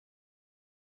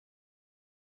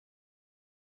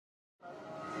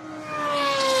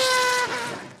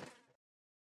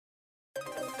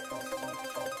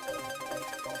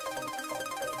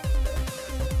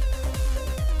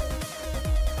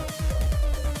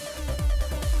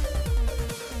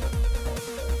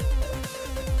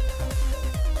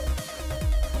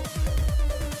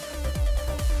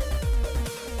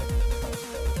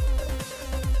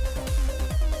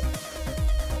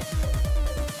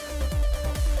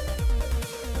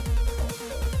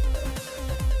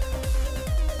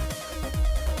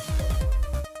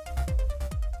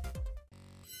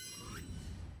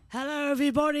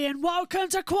everybody, and welcome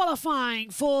to qualifying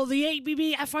for the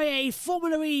ABB FIA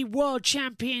Formula E World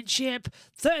Championship,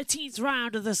 13th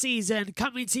round of the season,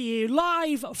 coming to you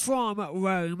live from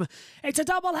Rome. It's a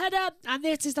double header, and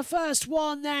this is the first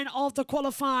one then of the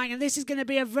qualifying, and this is going to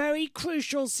be a very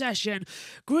crucial session.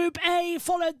 Group A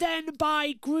followed then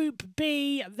by Group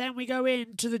B, then we go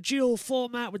into the dual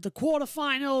format with the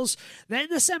quarterfinals, then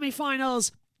the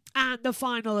semi-finals, and the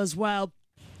final as well.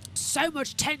 So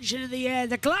much tension in the air.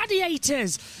 The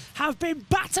gladiators have been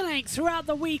battling throughout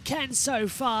the weekend so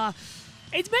far.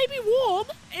 It may be warm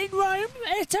in Rome,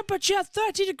 temperature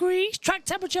 30 degrees, track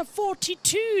temperature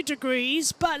 42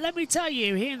 degrees, but let me tell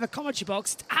you, here in the commentary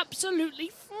box, it's absolutely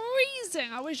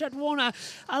freezing. I wish I'd worn a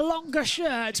longer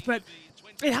shirt, but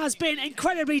it has been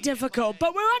incredibly difficult.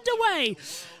 But we're underway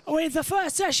with the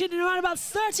first session in around about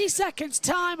 30 seconds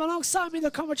time. Alongside me in the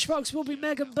commentary box will be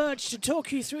Megan Birch to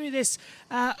talk you through this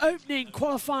opening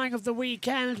qualifying of the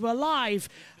weekend. We're live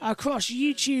across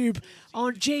YouTube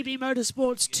on JB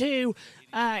Motorsports 2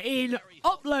 in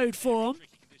upload form,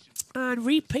 and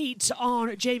repeat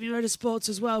on JB Motorsports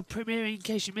as well, premiering in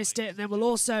case you missed it. And then we'll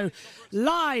also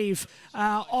live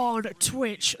on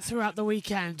Twitch throughout the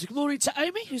weekend. Good morning to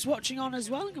Omi, who's watching on as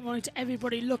well. Good morning to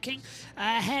everybody looking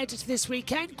ahead to this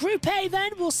weekend. Group A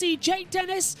then, we'll see Jake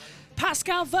Dennis,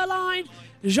 Pascal Verlaine,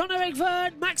 Jean-Eric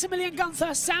Verne, Maximilian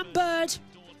Gunther, Sam Bird,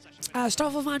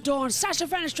 Stoffel Van Dorn, Sasha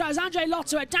Fenestraz, Andre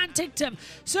Lotto, Dan Tinctum,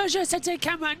 Sergio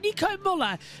Sette-Camera, Nico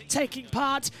Muller taking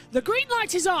part. The green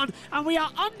light is on, and we are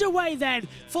underway then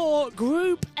for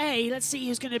Group A. Let's see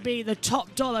who's going to be the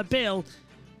top dollar bill.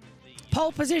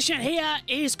 Pole position here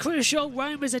is crucial.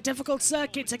 Rome is a difficult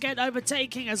circuit to get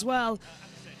overtaking as well.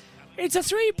 It's a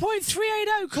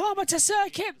 3.380 kilometre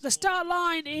circuit. The start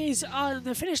line is on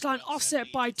the finish line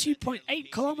offset by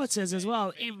 2.8 kilometres as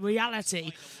well. In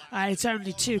reality, it's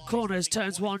only 2 corners,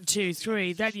 turns 1, 2,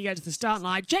 3. Then you get to the start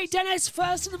line. Jake Dennis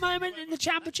first at the moment in the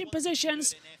championship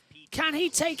positions. Can he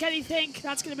take anything?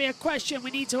 That's going to be a question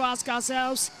we need to ask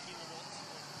ourselves.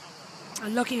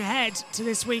 And looking ahead to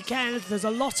this weekend, there's a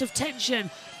lot of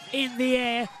tension in the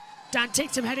air. Dan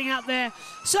Tinctum heading out there.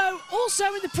 So,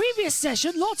 also in the previous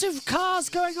session, lots of cars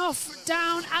going off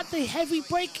down at the heavy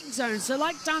braking zone. So,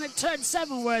 like down at turn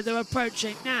 7 where they're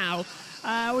approaching now,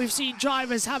 we've seen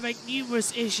drivers having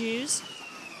numerous issues.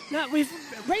 Now, we've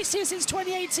raced here since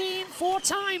 2018. 4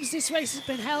 times this race has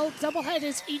been held. Double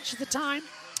headers each of the time.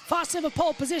 Fast ever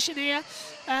pole position here.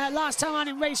 Last time on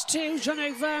in race 2,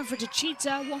 Jean-Eric Verne for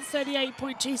Techeetah,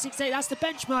 138.268. That's the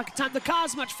benchmark time. The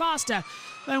car's much faster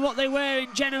than what they were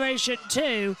in Generation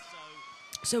 2.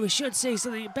 So we should see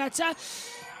something better.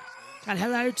 And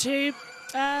hello to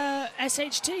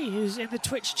SHT, who's in the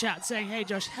Twitch chat saying, hey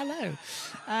Josh, hello.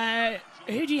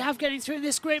 Who do you have getting through in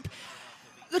this group?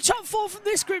 The top 4 from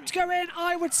this group to go in,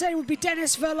 I would say, would be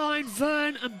Dennis, Verlaine,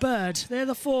 Verne and Bird. They're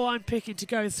the 4 I'm picking to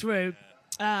go through.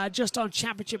 Just on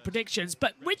championship predictions,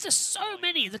 but with so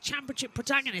many of the championship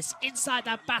protagonists inside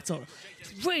that battle,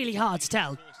 it's really hard to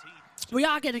tell. We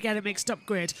are going to get a mixed up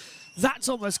grid. That's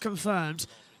almost confirmed.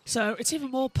 So it's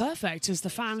even more perfect as the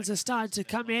fans are starting to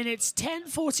come in. It's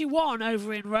 10:41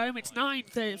 over in Rome. It's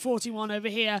 9:41 over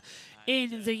here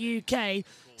in the UK.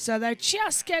 So they're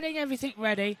just getting everything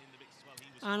ready.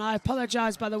 And I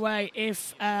apologise, by the way,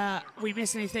 if we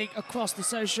miss anything across the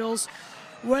socials.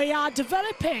 We are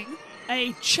developing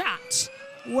a chat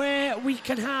where we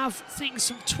can have things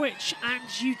from Twitch and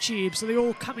YouTube, so they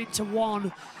all come into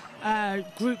one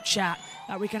group chat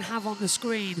that we can have on the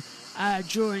screen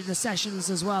during the sessions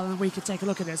as well, and we can take a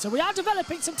look at it. So we are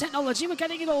developing some technology. We're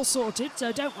getting it all sorted,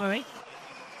 so don't worry.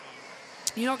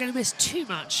 You're not going to miss too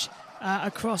much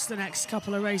across the next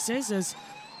couple of races, as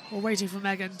we're waiting for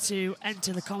Megan to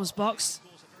enter the comms box,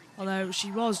 although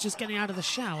she was just getting out of the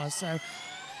shower, so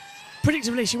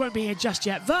predictably, she won't be here just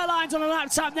yet. Verlaine's on a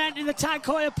lap time then in the Tag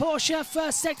Heuer Porsche.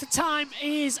 First sector time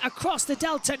is across the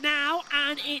Delta now,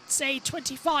 and it's a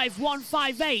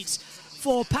 25.158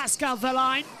 for Pascal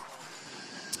Verlaine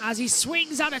as he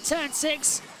swings out of turn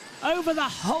 6 over the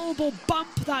Holbel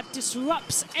bump that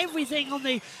disrupts everything on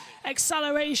the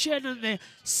acceleration and the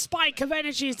spike of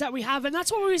energies that we have, and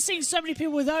that's why we've seen so many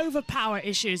people with overpower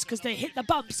issues, because they hit the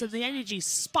bumps and the energy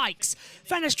spikes.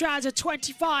 Fenestraz at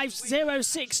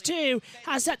 25.062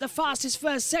 has set the fastest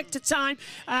first sector time.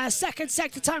 Second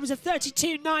sector time is a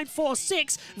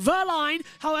 32.946. Verlaine,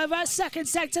 however, second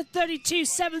sector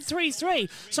 32.733.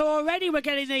 So already we're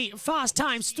getting the fast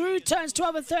times through turns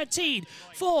 12 and 13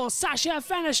 for Sasha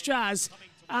Fenestraz.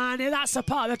 And that's the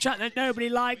part of the track that nobody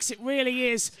likes. It really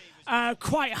is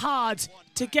quite hard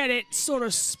to get it sort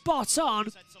of spot on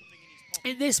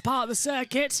in this part of the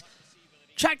circuit.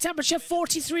 Track temperature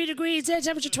 43 degrees, air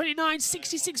temperature 29,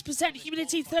 66%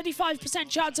 humidity, 35%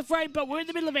 chance of rain, but we're in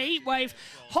the middle of a heat wave.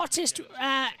 Hottest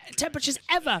temperatures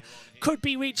ever could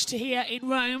be reached here in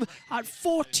Rome at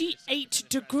 48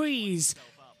 degrees.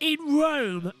 In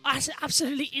Rome, that's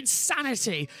absolutely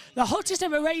insanity. The hottest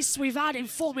ever race we've had in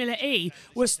Formula E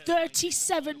was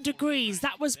 37 degrees.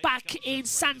 That was back in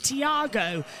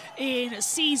Santiago in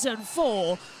season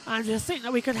 4. And to think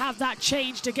that we could have that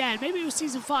changed again. Maybe it was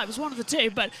season 5, it was one of the two,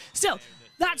 but still,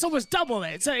 that's almost double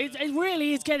it. So it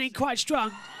really is getting quite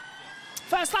strong.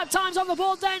 First lap times on the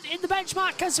board then in the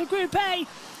benchmark as for Group A.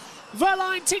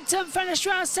 Verline, Tincton,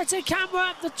 Fenestrel, Sette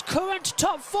Camera, the current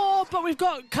top 4, but we've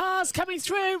got cars coming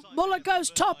through. Muller goes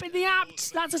top in the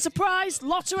apt, that's a surprise.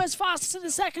 Lotterer's fastest in the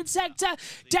second sector.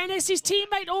 Dennis, his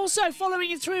teammate, also following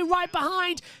him through right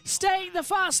behind, staying the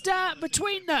faster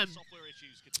between them.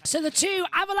 So the two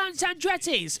Avalanche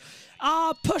Andrettis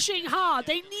are pushing hard.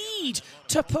 They need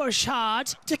to push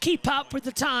hard to keep up with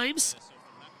the times.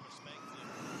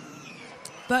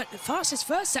 But fastest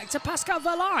first sector, Pascal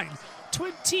Verline.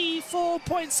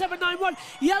 24.791.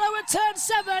 Yellow at turn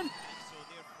 7.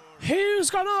 Who's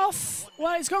gone off?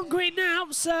 Well, it's gone green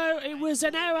now, so it was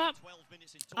an error.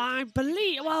 I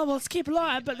believe, well, let's keep an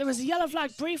eye on it, but there was a yellow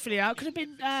flag briefly out. Could have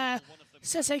been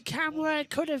Sette Camera,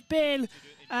 could have been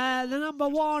the number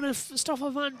 1 of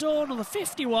Stoffel Van Dorn, or the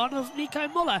 51 of Nico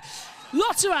Muller.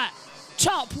 Lotterer,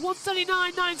 top,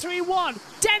 139.931.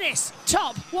 Dennis,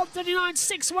 top,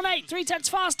 139.618, 3 tenths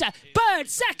faster. Bird,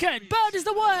 second. Bird is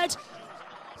the word.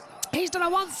 He's done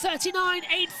a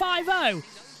 139.850.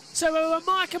 So a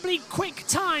remarkably quick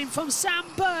time from Sam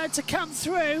Bird to come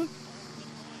through.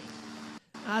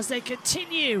 As they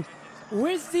continue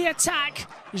with the attack,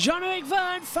 Jean-Eric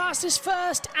Verne, fastest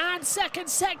first and second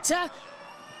sector.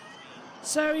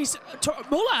 So he's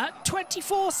Muller,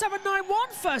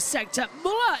 24.791 first sector.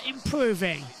 Muller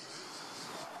improving.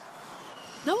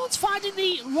 No one's finding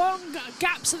the wrong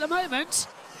gaps at the moment.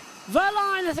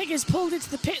 Verline, I think, has pulled into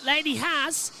the pit lane. He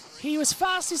has. He was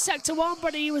fast in sector 1,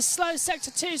 but he was slow sector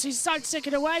 2, so he decided to take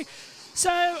it away.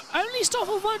 So only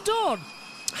Stoffel Van Dorn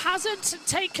hasn't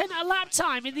taken a lap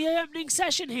time in the opening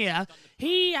session here.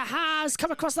 He has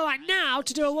come across the line now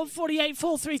to do a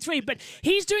 148.433, but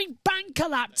he's doing banker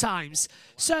lap times.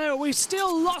 So we've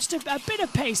still lost a bit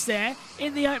of pace there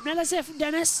in the opener. Let's hear from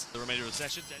Dennis. The remainder of the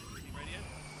session, radio.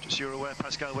 Just so you're aware,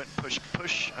 Pascal went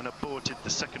push and aborted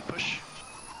the second push.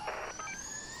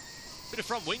 Bit of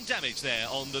front wing damage there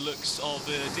on the looks of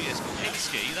the DS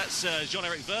Penske. That's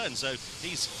Jean-Eric Verne, so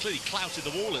he's clearly clouted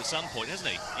the wall at some point, hasn't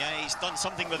he? Yeah, he's done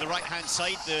something with the right-hand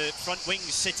side. The front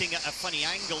wing's sitting at a funny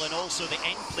angle, and also the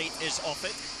end plate is off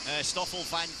it. Stoffel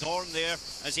Van Dorn there,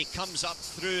 as he comes up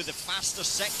through the faster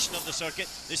section of the circuit.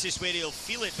 This is where he'll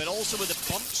feel it, but also with the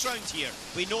bumps round here,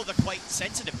 we know they're quite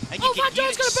sensitive. And you can hear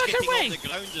it skipping off the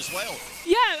ground as well.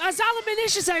 Yeah, as Alan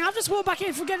Minish is saying, I've just walked back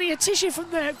in from getting a tissue from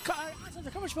the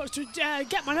commentary box to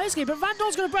get my nose clean, but Van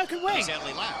Dorn's got a broken wing.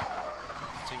 Early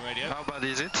lap. Team radio. How bad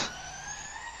is it?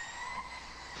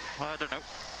 Well, I don't know.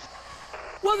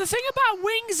 Well, the thing about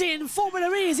wings in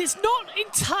Formula E is it's not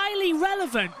entirely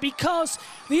relevant because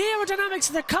the aerodynamics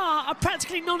of the car are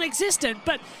practically non-existent,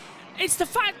 but it's the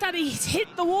fact that he's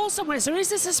hit the wall somewhere. So is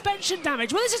there suspension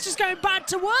damage? Well, this is just going bad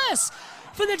to worse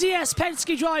for the DS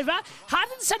Penske driver.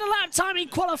 Hadn't set a lap time in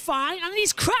qualifying, and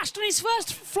he's crashed on his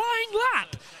first flying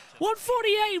lap.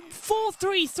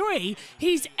 148.433.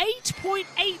 He's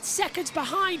 8.8 seconds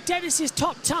behind Dennis's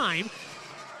top time.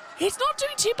 He's not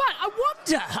doing too bad. I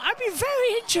wonder, I'd be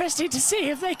very interested to see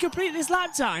if they complete this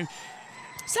lap time.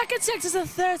 Second sector's a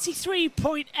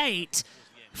 33.8.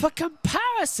 For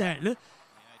comparison,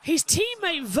 his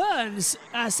teammate Verne's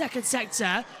second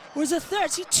sector was a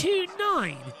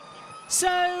 32.9.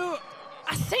 So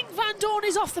I think Van Dorn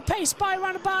is off the pace by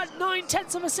around about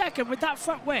 9/10 of a second with that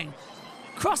front wing.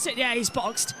 Cross it, yeah, he's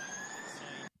boxed.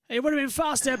 It would have been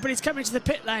faster, but he's coming to the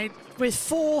pit lane with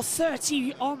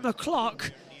 4:30 on the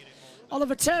clock.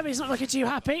 Oliver Turvey's not looking too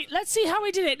happy. Let's see how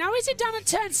he did it. Now, is it down at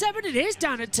turn 7? It is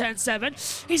down at turn 7.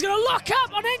 He's going to lock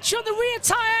up on entry on the rear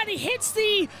tyre, and he hits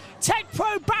the Tech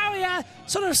Pro barrier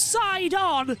sort of side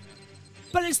on.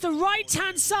 But it's the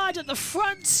right-hand side at the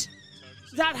front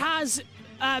that has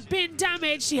been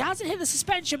damaged. He hasn't hit the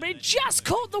suspension, but it just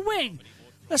caught the wing.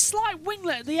 The slight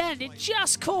winglet at the end, it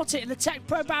just caught it in the Tech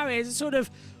Pro barriers and sort of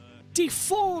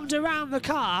deformed around the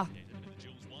car.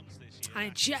 And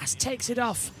it just takes it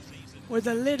off with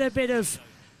a little bit of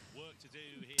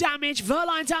damage.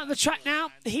 Verline's out on the track now.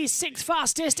 He's 6th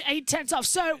fastest, 8/10 off.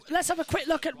 So let's have a quick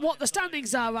look at what the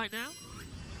standings are right now.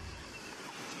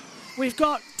 We've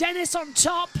got Dennis on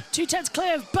top, 2/10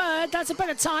 clear of Bird. That's a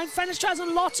better time. Fenestrel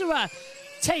and Lotterer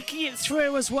taking it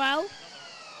through as well.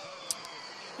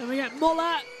 Then we get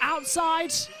Muller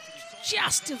outside,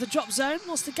 just in the drop zone.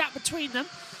 What's the gap between them?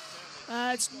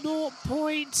 It's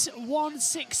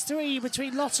 0.163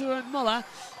 between Lotter and Muller.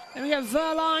 Then we get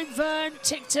Verline, Vern,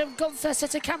 Ticktum, Gunther,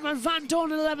 Setter Cameron, Van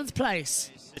Dorn in 11th place.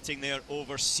 Sitting there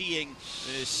overseeing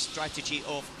the strategy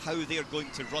of how they're going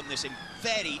to run this in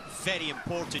very, very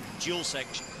important dual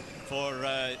section for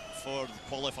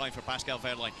qualifying for Pascal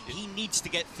Wehrlein. He needs to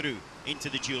get through into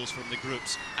the duels from the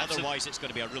groups. Otherwise, it's going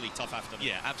to be a really tough afternoon.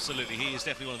 Yeah, absolutely. He is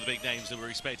definitely one of the big names that we're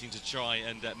expecting to try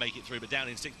and make it through. But down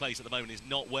in 6th place at the moment is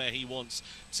not where he wants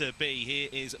to be. Here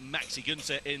is Maxi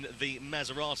Günther in the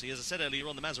Maserati. As I said earlier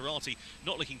on, the Maserati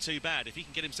not looking too bad. If he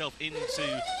can get himself into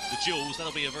the duels,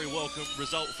 that'll be a very welcome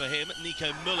result for him.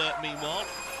 Nico Müller, meanwhile,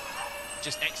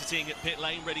 just exiting pit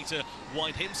lane, ready to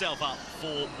wind himself up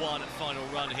for one final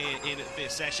run here in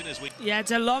this session as we... Yeah, it's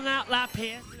a long out lap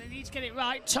here. They need to get it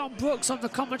right. Tom Brooks on the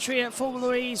commentary at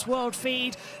Formula E's World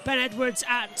Feed. Ben Edwards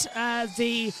at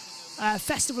the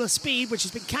Festival of Speed, which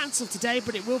has been cancelled today,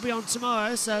 but it will be on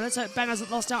tomorrow. So let's hope Ben hasn't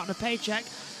lost out on a paycheck.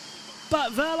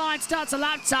 But Wehrlein starts a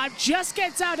lap time, just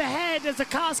gets out ahead as the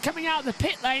car's coming out of the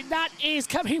pit lane. That is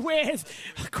coming with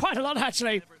quite a lot,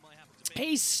 actually.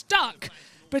 He's stuck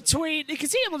between, you can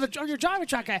see him on your driver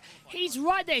tracker, he's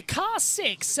right there, car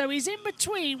 6, so he's in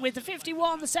between with the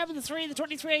 51, the 7, the 3, the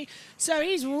 23, so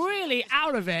he's really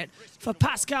out of it for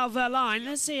Pascal Wehrlein.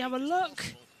 Let's see, have a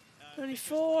look.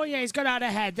 24, yeah, he's got out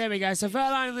ahead, there we go. So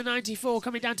Wehrlein on the 94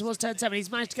 coming down towards turn 7,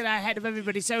 he's managed to get out ahead of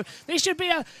everybody, so this should be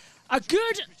a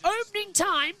good opening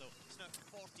time.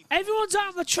 Everyone's out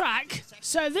on the track,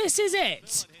 so this is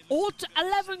it. All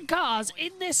 11 cars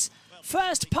in this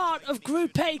first part of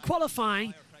Group A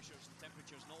qualifying.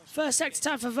 First sector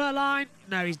time for Wehrlein.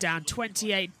 No, he's down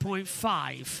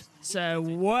 28.5. So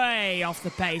way off the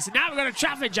pace. And now we've got a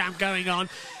traffic jam going on.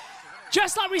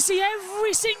 Just like we see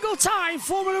every single time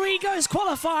Formula E goes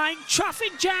qualifying,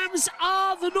 traffic jams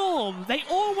are the norm. They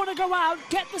all want to go out,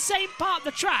 get the same part of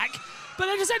the track, but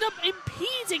they just end up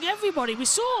impeding everybody. We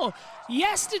saw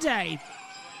yesterday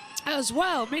as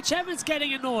well, Mitch Evans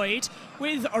getting annoyed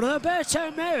with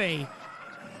Roberto Merhi.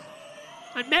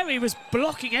 And Merhi was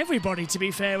blocking everybody, to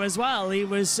be fair, as well. He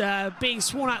was being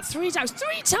sworn out 3 times.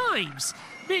 3 times!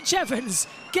 Mitch Evans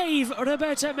gave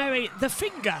Roberto Merhi the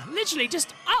finger, literally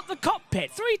just out the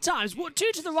cockpit 3 times. 2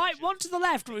 to the right, 1 to the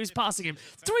left when he was passing him.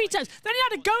 3 times. Then he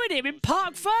had to go at him in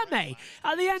Parc Fermé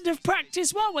at the end of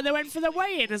practice 1 when they went for the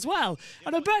weigh-in as well.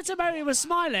 And Roberto Merhi was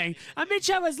smiling. And Mitch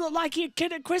Evans looked like a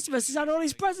kid at Christmas who's had all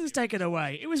his presents taken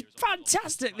away. It was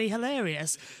fantastically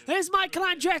hilarious. There's Michael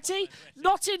Andretti,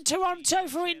 not in Toronto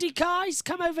for IndyCar. He's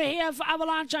come over here for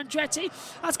Avalanche Andretti.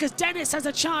 That's because Dennis has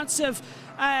a chance of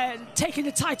taking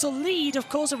the title lead, of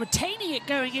course, and retaining it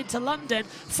going into London.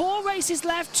 4 races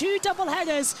left, 2 double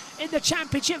headers in the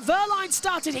championship. Wehrlein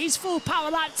started his full power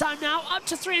lap time now, up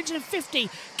to 350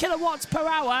 kilowatts per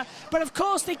hour. But of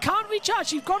course, they can't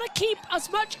recharge. You've got to keep as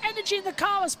much energy in the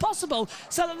car as possible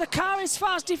so that the car is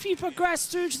fast if you progress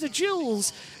through to the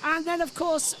duels. And then, of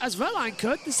course, as Wehrlein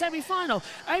could, the semi-final.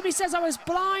 Amy says, I was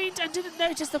blind and didn't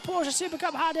notice the Porsche Super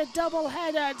Cup had a double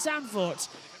header at Zandvoort.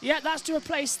 Yeah, that's to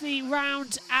replace the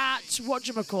round at,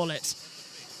 whatchamacallit?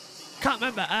 Can't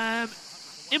remember.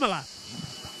 Imola.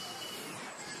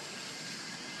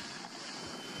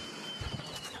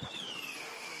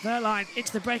 Wehrlein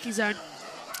into the braking zone.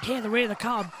 Here, the rear of the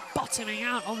car bottoming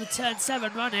out on the turn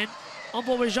 7 run-in. On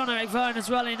board with Jean-Eric Verne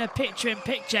as well in a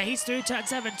picture-in-picture. He's through turn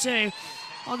 7 too.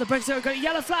 On the braking zone, we've got a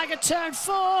yellow flag at turn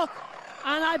 4.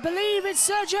 And I believe it's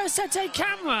Sergio Sette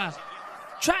Camera.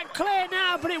 Track clear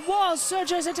now, but it was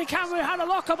Sergio Sette Camera who had a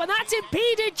lock-up, and that's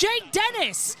impeded Jake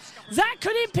Dennis. That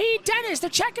could impede Dennis. The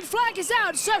checkered flag is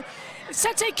out, so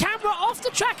Sette Camera off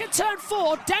the track at turn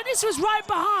 4. Dennis was right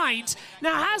behind.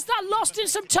 Now, has that lost him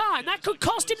some time? That could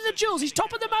cost him the duels. He's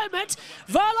top at the moment.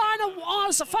 Wehrlein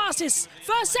was fastest.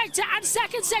 First sector and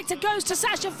second sector goes to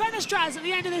Sasha Fenestraz at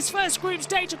the end of this first group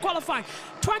stage of qualifying.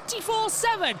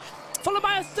 24-7. Followed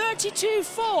by a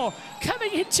 32-4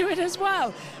 coming into it as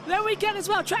well. Then we get as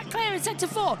well, track clear in sector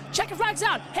 4. Checker flags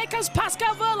out. Here comes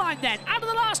Pascal Wehrlein then. Out of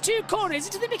the last 2 corners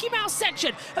into the Mickey Mouse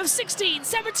section of 16,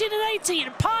 17 and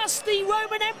 18. Past the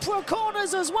Roman Emperor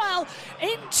corners as well.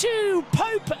 Into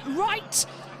Pope right.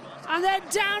 And then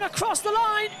down across the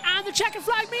line, and the checkered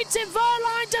flag meets him.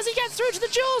 Wehrlein, does he get through to the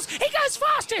duels? He goes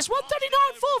fastest,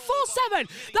 1:39.447.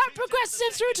 That progresses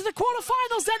him through to the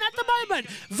quarterfinals then at the moment.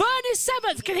 Verne is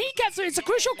 7th. Can he get through? It's a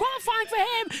crucial qualifying for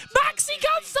him. Maxi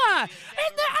Günther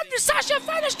in there, and Sasha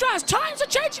Fenestraz. Times are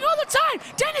changing all the time.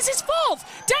 Dennis is 4th.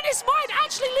 Dennis might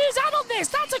actually lose out on this.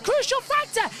 That's a crucial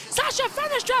factor. Sasha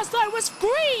Fenestraz, though, was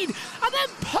green, and then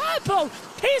purple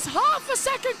He's half a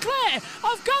second clear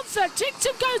of Gunther.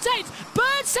 Ticktum goes 8th.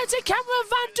 Bird sets it. Cameron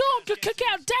Van Dorn could kick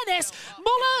out Dennis.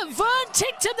 Muller, Vern,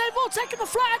 Ticktum, they've all taken the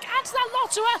flag. Adds that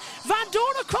lot to her. Van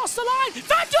Dorn across the line.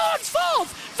 Van Dorn's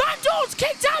 4th. Van Dorn's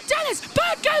kicked out Dennis.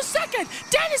 Bird goes 2nd.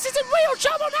 Dennis is in real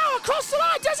trouble now across the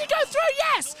line. Does he go through?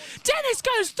 Yes. Dennis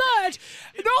goes 3rd.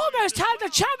 And almost had the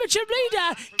championship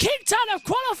leader kicked out of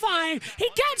qualifying. He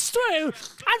gets through,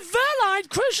 and Verline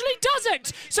crucially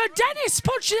doesn't. So Dennis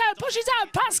pushes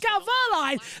out Pascal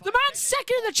Verline. The man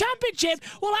second in the championship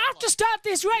will have to start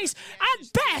this race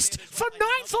at best from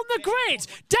 9th on the grid.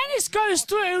 Dennis goes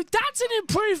through. That's an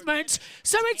improvement.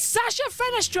 So it's Sasha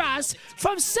Fenestras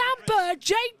from Sam Bird,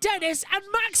 Jake Dennis, and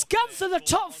Max Gunther, the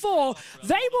top 4.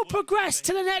 They will progress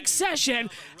to the next session.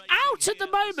 Out at the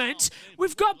moment,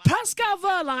 we've got Pascal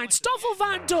Verline, Stoffel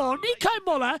Van Dorn, Nico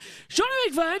Muller,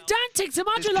 Jean-Eric Verne, Dan Ticktum,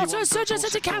 Andre Lotto, and Sergio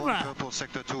Santacamera. Purple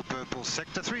sector 2, purple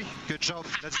sector 3. Good job.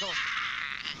 Let's go.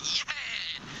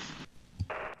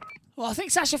 Well, I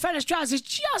think Sasha Fenestras is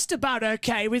just about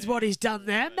okay with what he's done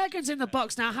there. Megan's in the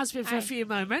box now, has been for a few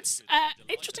moments.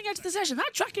 Interesting end to the session.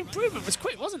 That track improvement was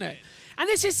quick, wasn't it? And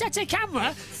this is Sete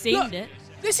Camera. Seemed it.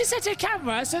 This is Sete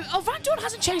Camera. So, Van Dorn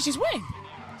hasn't changed his wing.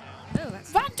 Oh,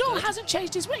 that's Van Dorn hasn't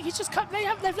changed his wing. He's just cut.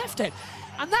 They've left it,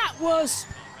 and that was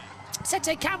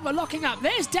Sete Camera locking up.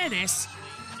 There's Dennis.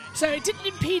 So it didn't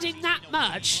impede him that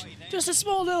much. Just a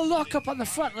small little lock up on the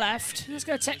front left. He's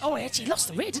going to take. Oh, he actually lost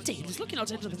the rear, didn't he? He was looking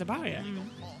out into the barrier.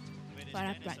 But I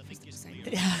have breakfast at the same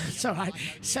time. Yeah, it's all right.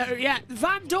 So yeah,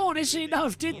 Van Dorn, interestingly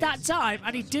enough, did that time,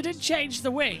 and he didn't change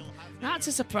the wing. That's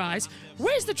a surprise.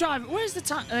 Where's the driver? Where's the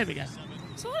time? There we go.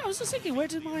 So I was just thinking, where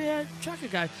did my tracker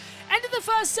go? End of the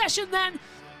first session then,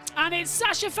 and it's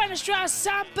Sasha Fenestras,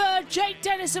 Sam Bird, Jake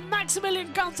Dennis, and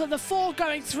Maximilian Gunther, the 4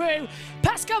 going through.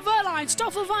 Pascal Verline,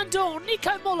 Stoffel Van Dorn,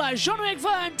 Nico Muller, Jean-Eric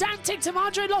Verne, Dan Ticktum,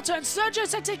 Andre Lotto, and Sergio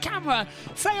Santacamera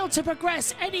failed to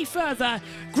progress any further.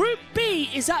 Group B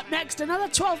is up next, another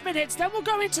 12 minutes. Then we'll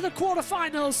go into the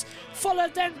quarterfinals,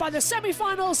 followed then by the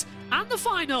semi-finals and the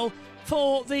final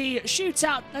for the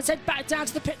shootout. Let's head back down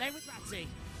to the pit lane with Ramsey.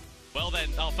 Well then,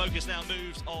 our focus now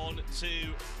moves on to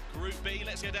Group B.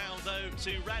 Let's go down though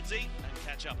to Radzi and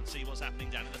catch up and see what's happening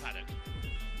down in the paddock.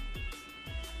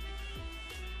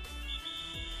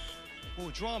 Well,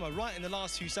 drama right in the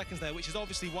last few seconds there, which is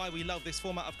obviously why we love this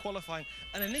format of qualifying.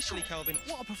 And initially, Kelvin,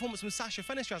 what a performance from Sasha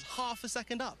Fenestras, half a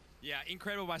second up. Yeah,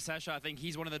 incredible by Sasha. I think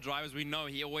he's one of the drivers we know.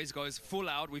 He always goes full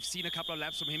out. We've seen a couple of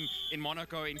laps from him in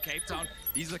Monaco, in Cape Town.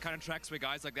 These are the kind of tracks where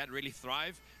guys like that really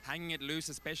thrive. Hanging it loose,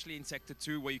 especially in Sector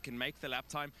 2, where you can make the lap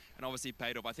time, and obviously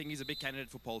paid off. I think he's a big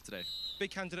candidate for pole today. Big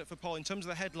candidate for pole. In terms of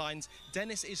the headlines,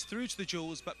 Dennis is through to the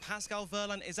duels, but Pascal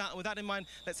Verline is out. And with that in mind,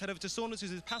 let's head over to Saunders,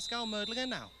 who's with Pascal Mödlinger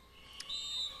now.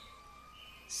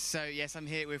 So, yes, I'm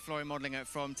here with Florian Mödlinger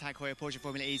from Tag Heuer Porsche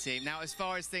Formula E team. Now, as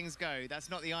far as things go, that's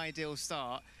not the ideal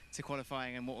start to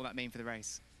qualifying, and what will that mean for the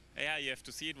race? Yeah, you have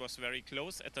to see it was very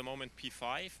close. At the moment,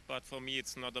 P5, but for me,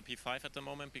 it's not a P5 at the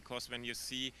moment, because when you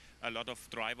see a lot of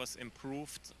drivers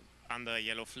improved under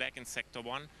yellow flag in Sector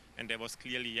 1, and there was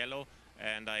clearly yellow,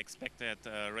 and I expect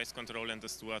that race control and the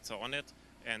stewards are on it,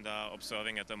 and are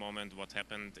observing at the moment what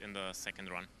happened in the second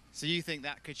run. So you think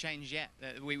that could change yet?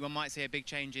 That we might see a big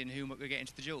change in who will get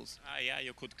into the duels? Yeah,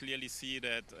 you could clearly see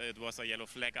that it was a yellow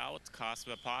flag out. Cars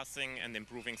were passing and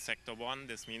improving Sector 1.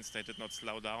 This means they did not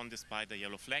slow down despite the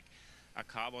yellow flag. A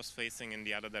car was facing in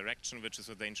the other direction, which is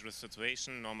a dangerous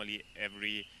situation. Normally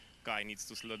every guy needs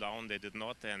to slow down. They did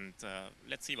not, and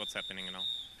let's see what's happening now.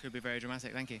 Could be very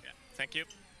dramatic. Thank you. Yeah, thank you.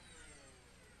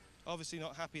 Obviously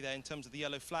not happy there in terms of the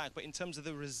yellow flag, but in terms of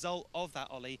the result of that,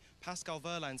 Ollie, Pascal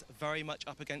Verline's very much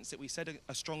up against it. We said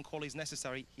a strong quali is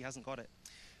necessary. He hasn't got it.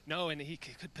 No, and he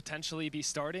could potentially be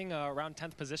starting around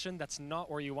 10th position. That's not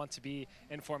where you want to be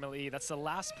in Formula E. That's the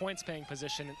last points-paying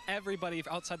position, and everybody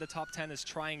outside the top 10 is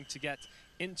trying to get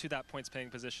into that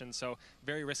points-paying position, so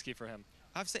very risky for him.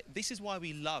 I have to say, this is why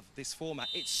we love this format.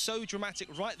 It's so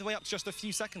dramatic right the way up to just a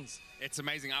few seconds. It's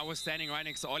amazing. I was standing right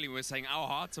next to Ollie. We were saying our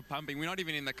hearts are pumping. We're not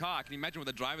even in the car. I can imagine what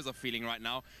the drivers are feeling right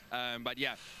now. But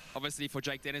yeah, obviously for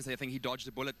Jake Dennis, I think he dodged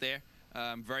a bullet there.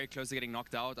 Very close to getting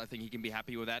knocked out. I think he can be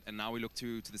happy with that. And now we look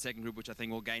to the second group, which I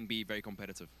think will again be very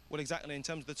competitive. Well, exactly. In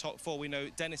terms of the top 4, we know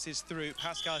Dennis is through.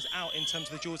 Pascal is out in terms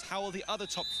of the duels. How will the other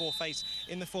top 4 face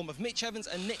in the form of Mitch Evans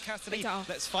and Nick Cassidy?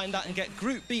 Let's find out and get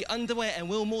Group B underway. And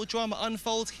will more drama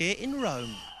unfold here in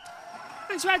Rome?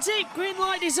 Thanks, Radzi. Green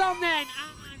light is on then.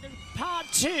 And part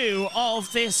 2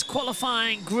 of this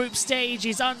qualifying group stage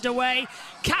is underway.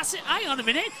 Hang on a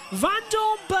minute. Van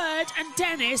Dorn, Bird and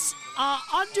Dennis are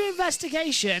under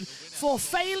investigation for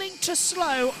failing to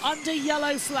slow under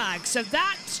yellow flag. So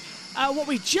that, what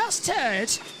we just heard,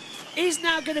 is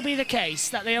now going to be the case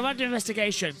that they are under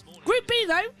investigation. Group B,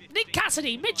 though, Nick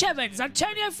Cassidy, Mitch Evans,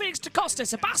 Antonio Felix da Costa,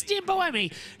 Sebastian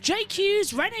Buemi, Jake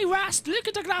Hughes, Rene Rast,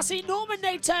 Luca Di Grassi, Norman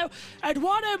Nato,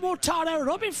 Eduardo Mortaro,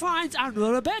 Robin Friends and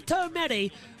Roberto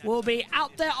Meri will be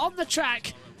out there on the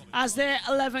track as their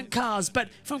 11 cars. But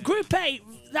from Group A,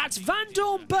 that's Van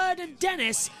Dorn, Bird and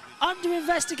Dennis under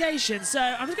investigation. So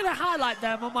I'm just going to highlight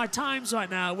them on my times right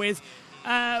now with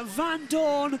Van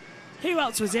Dorn. Who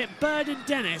else was it? Bird and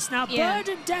Dennis. Now, Bird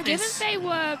and Dennis... Given they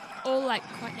were all, like,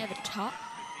 quite near the top.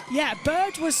 Yeah,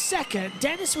 Bird was second,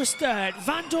 Dennis was third,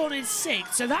 Van Dorn in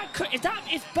sixth. So that could, if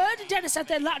Bird and Dennis had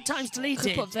their lap times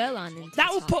deleted... Could put Verline in.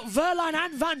 That would put Verline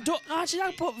and Van Dorn... Actually, that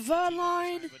would put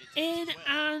Verline in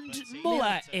and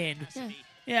Muller in.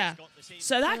 Yeah.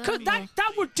 So that could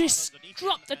that would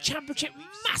disrupt the championship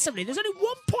massively. There's only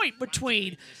 1 point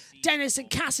between Dennis and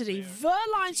Cassidy.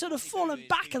 Verline sort of fallen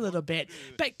back a little bit,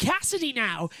 but Cassidy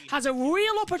now has a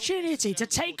real opportunity to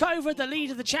take over the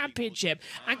lead of the championship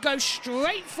and go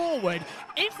straight forward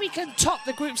if we can top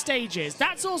the group stages.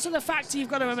 That's also the factor you've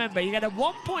got to remember. You get a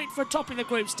 1 point for topping the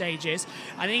group stages,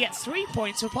 and then you get 3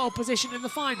 points for pole position in the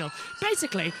final.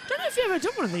 Basically, don't know if you've ever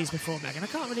done one of these before, Megan. I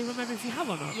can't really remember if you have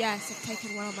or not. Yes, I've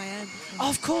taken one on my own before.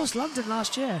 Of course, London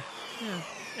last year.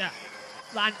 Yeah.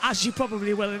 And as you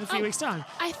probably will in a few weeks' time.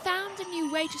 I found a new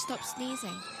way to stop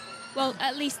sneezing. Well,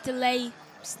 at least delay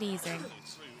sneezing.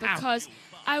 Because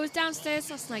I was downstairs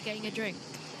last night getting a drink.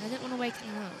 I didn't want to wake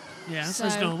anyone up. Yeah, so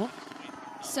it's normal.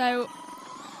 So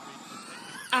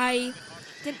I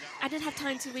didn't have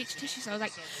time to reach tissue, so I was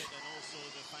like...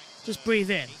 Just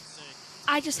breathe in.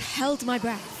 I just held my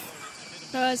breath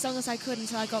for as long as I could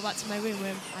until I got back to my room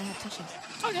where I had tissues.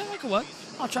 Okay, that could work.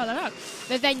 I'll try that out.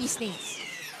 But then you sneeze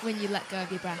when you let go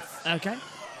of your breath. Okay.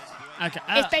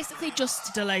 It's basically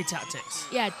just... delay tactics.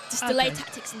 Yeah, just delay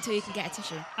tactics until you can get a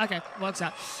tissue. Okay, works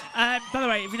out. By the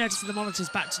way, if you notice that the monitor's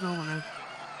back to normal now.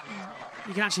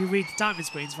 You can actually read the timing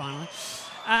screens finally.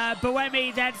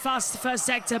 Buemi then fast the first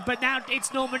sector, but now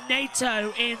it's Norman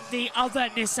Nato in the other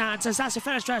Nissan. So Sasha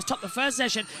Fenestra has topped the first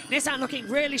session. Nissan looking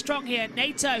really strong here.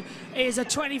 Nato is a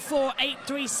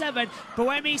 24.837.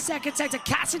 Buemi second sector.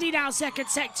 Cassidy now second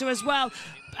sector as well.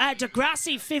 Di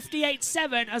Grassi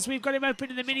 58.7 as we've got him open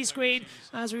in the mini screen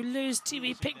as we lose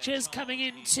TV pictures coming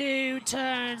into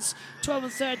turns 12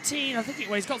 and 13. I think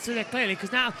he's got through there clearly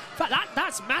because now, in fact,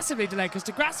 that's massively delayed because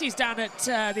Di Grassi's down at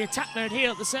the attack mode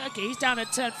here at the circuit. He's down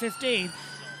at turn 15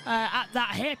 at that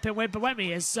hairpin where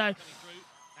Buemi is. So a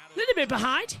little bit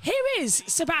behind. Here is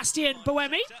Sebastian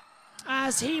Buemi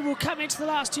as he will come into the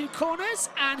last two corners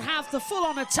and have the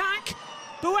full-on attack.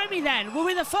 Buemi then will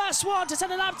be the first one to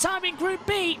set a lap time in Group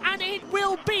B, and it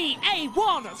will be a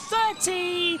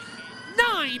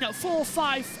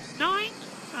 1:39.459.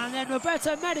 And then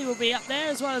Roberto Meri will be up there,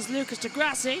 as well as Lucas Di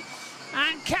Grassi.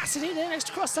 And Cassidy, they're next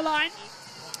across the line.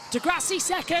 Di Grassi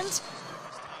second.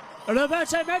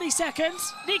 Roberto Meri second.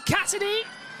 Nick Cassidy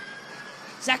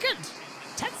second.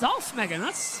 10th off, Megan.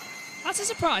 That's a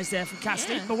surprise there from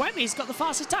Cassidy. Yeah. Buemi's got the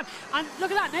fastest time. And look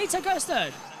at that, Nato goes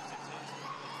third.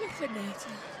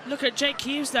 Look at Jake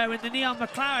Hughes, though, in the Neon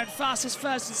McLaren, fastest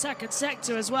first and second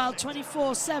sector as well,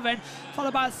 24.7,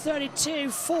 followed by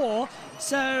 32.4.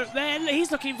 So he's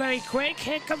looking very quick.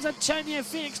 Here comes Antonio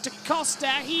Felix da Costa.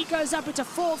 He goes up into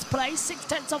fourth place,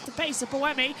 6/10 off the pace of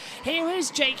Buemi. Here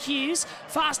is Jake Hughes,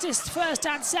 fastest first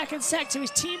and second sector. His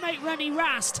teammate Rene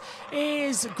Rast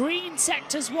is green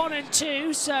sectors 1 and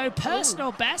 2, so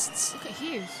personal bests. Look at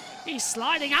Hughes. He's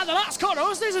sliding out the last corner.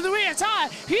 Also, this is the rear tyre.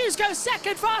 Hughes goes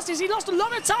second fastest. He lost a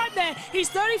lot of time there. He's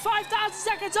 35,000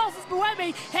 seconds off of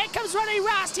Buemi. Here comes Rene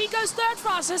Rast. He goes third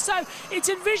fastest. So it's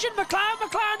Envision,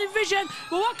 McLaren, Envision.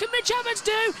 Well, what can Mitch Evans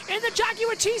do in the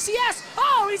Jaguar TCS?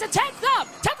 Oh, he's a 10th up.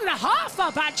 10th and a half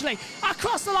up, actually,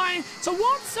 across the line. So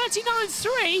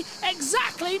 1:39.3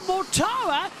 exactly.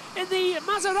 Mortara in the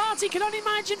Maserati can only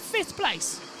manage in 5th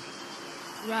place.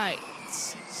 Right.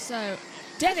 So...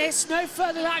 Dennis, no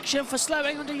further action for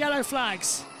slowing under yellow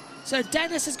flags. So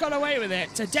Dennis has got away with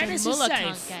it. So Dennis is safe.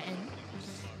 Can't get in.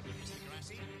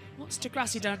 What's Di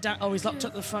Grassi done? Oh, he's locked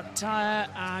up the front tyre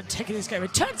and taking this game.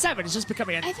 Turn 7 is just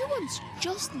becoming an... Everyone's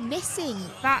just missing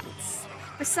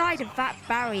the side of that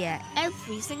barrier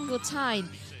every single time.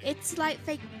 It's like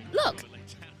they... Look.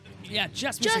 Yeah,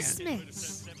 just missing Just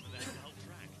miss.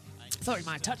 I thought he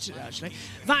might have touched it, actually.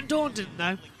 Van Dorn didn't,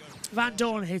 though. Van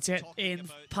Dorn hit it in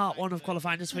part 1 of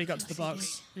qualifying just before he got to the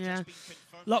box. Yeah.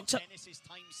 Locked up.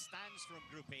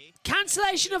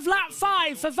 Cancellation of lap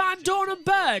 5 for Van Dorn and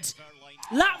Bird.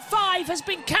 Lap 5 has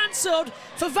been cancelled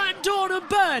for Van Dorn and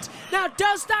Bird. Now,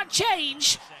 does that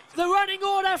change the running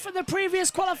order from the previous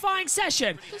qualifying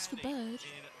session? Just for Bird.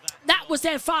 That was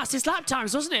their fastest lap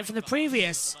times, wasn't it, from the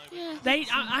previous? Yeah.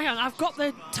 Hang on, I've got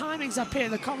the timings up here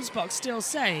in the comms box still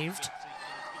saved.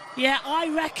 Yeah, I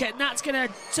reckon that's going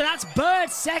to... So that's Bird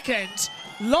second,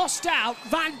 lost out.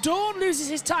 Van Dorn loses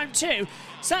his time too.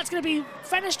 So that's going to be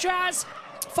Fenestraz,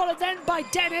 followed then by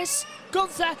Dennis,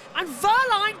 Gunther, and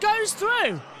Verline goes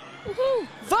through. Woohoo!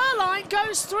 Verline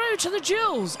goes through to the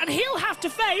duels, and he'll have to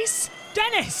face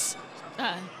Dennis.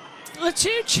 The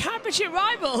two championship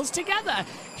rivals together.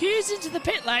 Hughes into the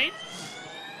pit lane.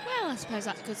 Well, I suppose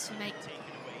that's good to make.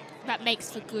 That makes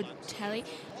for good telly.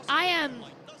 I am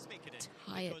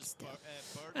tired still.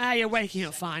 You're waking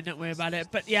up fine, don't worry about it.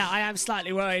 But yeah, I am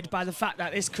slightly worried by the fact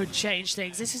that this could change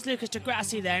things. This is Lucas de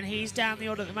Grassi then. He's down the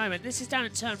order at the moment. This is down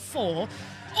in turn 4.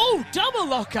 Oh, double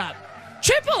lock-up.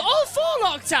 Triple, all 4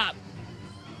 locked up.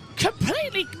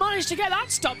 Completely managed to get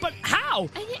that stop, but how?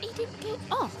 And yet he didn't go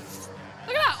off.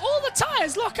 Look at that, all the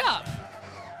tyres lock up.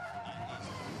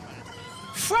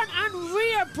 Front and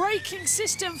rear braking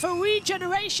system for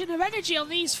regeneration of energy on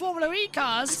these Formula E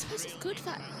cars. I suppose it's good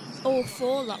that all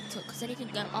 4 locked up, because then he can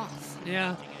go off.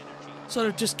 Yeah. Sort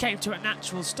of just came to a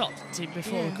natural stop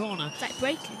before the corner. It's like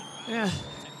braking. Yeah.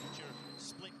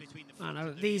 I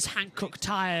know, these Hankook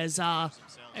tyres are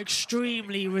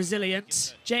extremely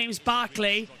resilient. James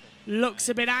Barkley looks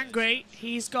a bit angry.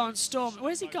 He's gone storm.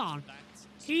 Where's he gone?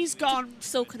 He's gone...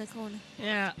 Sulk in the corner.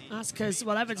 Yeah, that's because,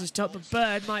 well, Evans is top, but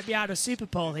Bird might be out of Super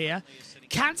Pole here.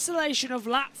 Cancellation of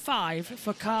lap 5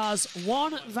 for cars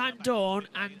 1 Van Dorn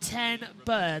and 10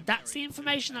 Bird. That's the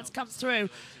information that's come through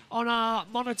on our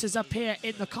monitors up here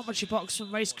in the commentary box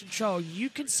from Race Control. You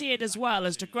can see it as well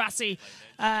as de Grassi,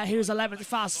 who's 11th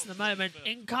fastest at the moment,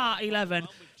 in car 11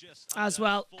 as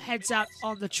well, heads out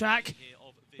on the track.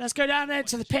 Let's go down there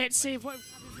to the pit, see what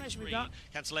information we've got.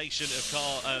 Cancellation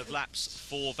of laps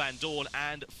for Van Dorn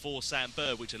and for Sam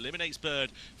Bird, which eliminates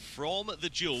Bird from the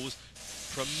duels,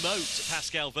 promotes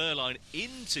Pascal Wehrlein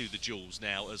into the duels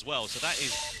now as well. So that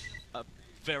is a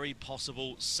very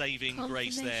possible saving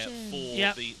grace there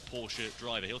for the Porsche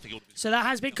driver. So that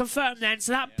has been confirmed then.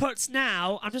 So that puts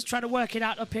now, I'm just trying to work it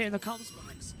out up here in the comms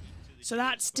box. So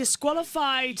that's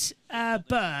disqualified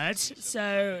Bird.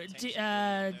 So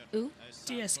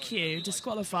DSQ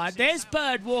disqualified. There's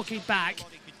Bird walking back.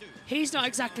 He's not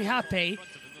exactly happy.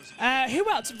 Who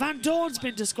else? Van Dorn's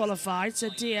been disqualified, so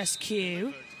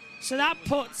DSQ. So that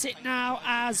puts it now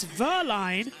as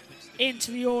Wehrlein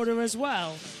into the order as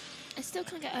well. I still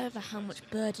can't get over how much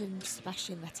Bird and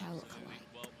Sebastian Vettel look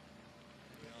alike.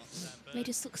 They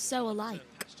just look so alike.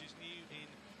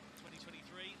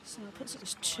 So that puts it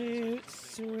as 2,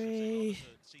 3,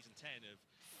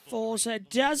 4. So it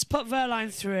does put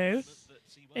Wehrlein through.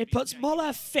 It puts Muller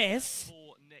 5th.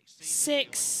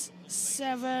 6,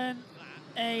 7,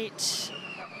 8,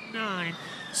 9.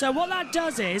 So what that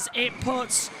does is it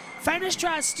puts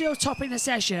Fenestraz still topping the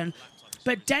session,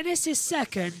 but Dennis is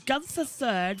 2nd, Gunther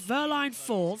 3rd, Wehrlein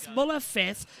 4th, Muller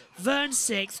 5th, Vern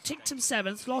 6th, Ticktum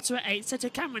 7th, Lotterer 8th,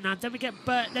 Seto Cameron 9th. Then we get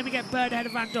Bird ahead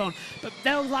of Van Dorn, but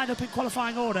they'll line up in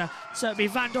qualifying order, so it'll be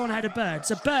Van Dorn ahead of Bird.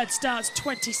 So Bird starts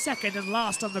 22nd and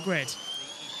last on the grid.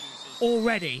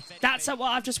 Already. That's what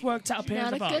I've just worked out up here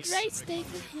in the box. Not a good race day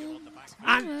for him.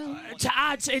 And to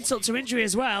add insult to injury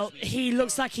as well, he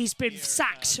looks like he's been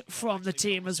sacked from the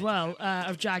team as well,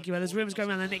 of Jaguar. There's rumours going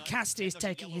around that Nick Cassidy is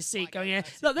taking his seat, going, yeah.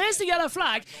 Look, there's the yellow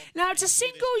flag. Now it's a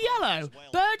single yellow.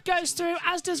 Bird goes through,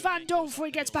 as does Van Dorn before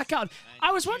he gets back on.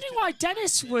 I was wondering why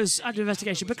Dennis was under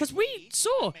investigation, because we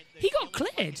saw he got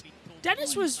cleared.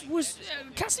 Dennis was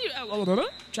Cassidy,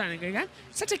 trying to go again.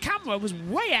 Seto Camera was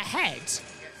way ahead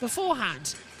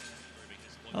beforehand.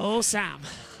 Oh, Sam,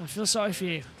 I feel sorry for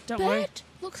you. Don't worry. Bird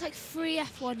looks like 3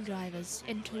 F1 drivers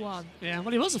into one. Yeah,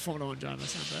 well, he was a Formula 1 driver,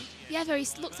 Sam Bird. Yeah, very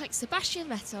looks like Sebastian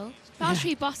Vettel,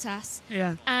 Valtteri Bottas,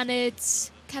 and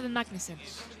it's Kevin Magnussen.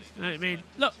 You know what I mean?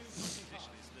 Look.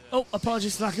 Oh,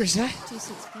 apologies for that, Chris.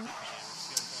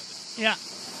 Yeah.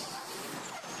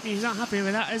 He's not happy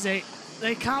with that, is he?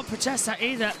 They can't protest that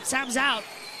either. Sam's out.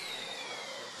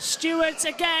 Stewards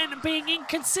again being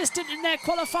inconsistent in their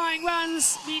qualifying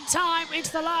runs. Meantime,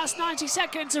 into the last 90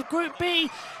 seconds of Group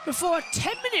B before a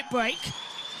 10-minute break,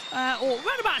 or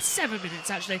around about 7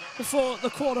 minutes actually, before the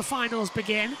quarterfinals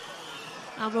begin.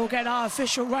 And we'll get our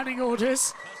official running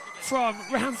orders from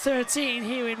round 13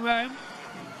 here in Rome.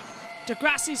 De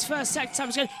Grassi's first sector time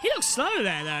was good. He looks slow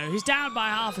there though. He's down by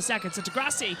half a second. So De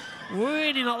Grassi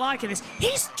really not liking this.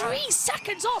 He's 3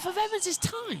 seconds off of Evans'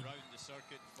 time.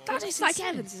 That is like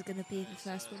Evans is going to be the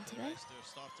first one today.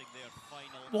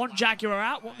 One Jaguar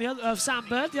out, one the other of Sam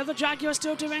Bird. The other Jaguar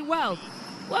still doing well.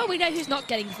 Well, we know who's not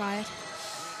getting fired.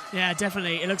 Yeah,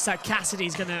 definitely. It looks like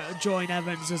Cassidy's going to join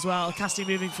Evans as well.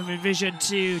 Cassidy moving from Envision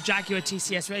to Jaguar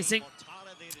TCS Racing.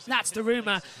 That's the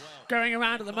rumour going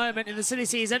around at the moment in the silly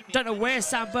season. Don't know where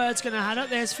Sam Bird's going to head up.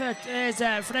 There's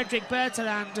Frederick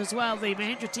Bertrand as well, the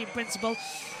Mahindra team principal.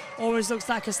 Always looks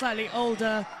like a slightly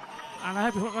older, and I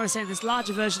hope I'm not saying this,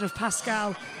 larger version of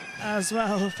Pascal as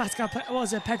well. Pascal, what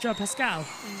was it? Pedro Pascal.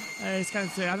 He's coming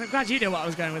through. I'm glad you knew what I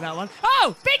was going with that one.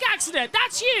 Oh, big accident.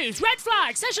 That's huge. Red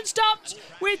flag. Session stopped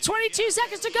with 22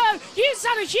 seconds to go. Hughes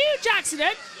had a huge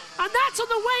accident. And that's on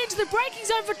the way into the braking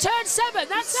zone for turn 7.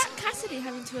 That's that Cassidy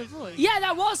having to avoid. Yeah,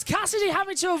 that was Cassidy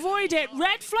having to avoid it.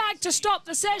 Red flag to stop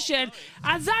the session.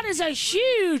 And that is a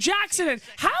huge accident.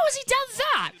 How has he done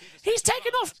that? He's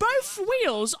taken off both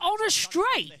wheels on a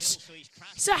straight.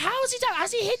 So how has he done?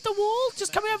 Has he hit the wall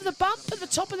just coming over the bump at the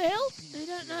top of the hill? I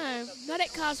don't know.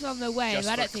 Medic cars were on their way.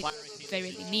 I don't think they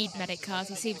really need medic cars.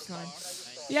 He seems fine.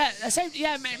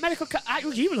 Yeah, medical car.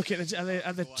 You were looking at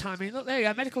the timing. Look, there you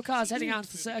go. Medical cars heading out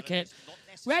of the circuit.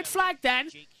 Red flag then.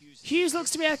 Hughes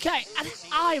looks to be okay. And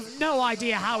I have no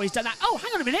idea how he's done that. Oh,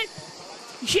 hang on a minute.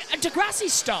 Degrassi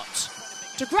stopped.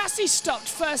 Degrassi stopped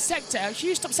first sector.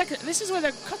 Hughes stopped second. This is where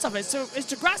the cutoff is. So is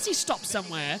Degrassi stopped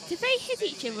somewhere? Did they hit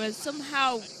each other and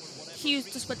somehow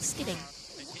Hughes just went skidding?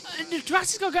 And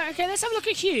Degrassi's going to go, okay, let's have a look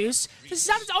at Hughes. This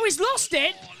is, oh, he's lost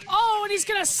it. Oh, and he's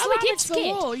going to slam into the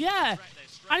wall. Yeah.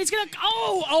 And he's going to...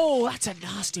 Oh, that's a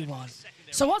nasty one.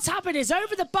 So what's happened is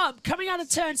over the bump, coming out of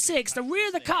turn 6, the rear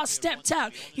of the car stepped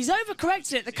out. He's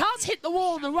overcorrected it. The car's hit the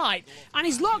wall on the right, and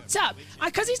he's locked up.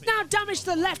 And because he's now damaged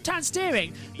the left-hand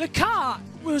steering, the car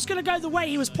was going to go the way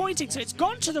he was pointing, so it's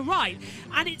gone to the right,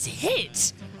 and it's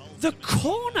hit the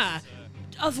corner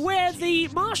of where the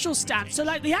marshal stands, so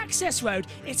like the access road.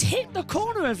 It's hit the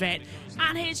corner of it,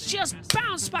 and it's just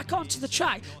bounced back onto the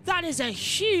track. That is a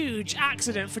huge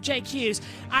accident for Jake Hughes,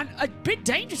 and a bit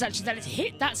dangerous actually that it's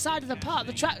hit that side of the part of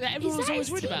the track that everyone was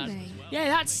always worried about. Yeah,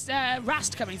 that's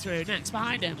Rast coming through next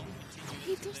behind him.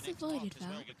 He just avoided that.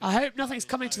 I hope nothing's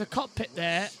coming to the cockpit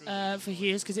there for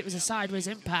Hughes, because it was a sideways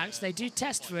impact. They do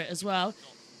test for it as well.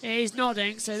 He's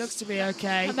nodding, so it looks to be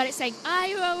okay. How about it saying, are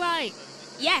you all right?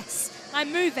 Yes.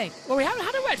 I'm moving. Well, we haven't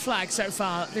had a red flag so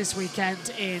far this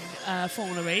weekend in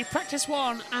Formula E. Practice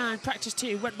 1 and Practice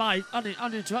 2 went by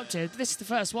uninterrupted. This is the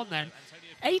first one then.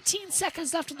 18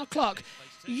 seconds left on the clock.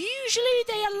 Usually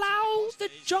they allow the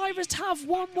drivers to have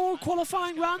one more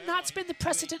qualifying run. That's been the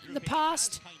precedent in the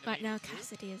past. Right now,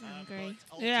 Cassidy is angry.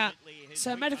 Yeah.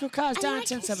 So medical cars down at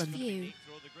 10-7.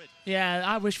 Yeah,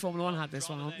 I wish Formula 1 had this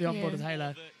one on the onboard with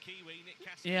Halo.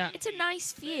 Yeah. It's a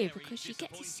nice view because you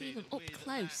get to see them up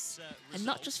close and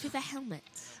not just through the helmet.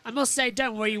 I must say,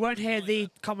 don't worry, you won't hear the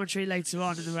commentary later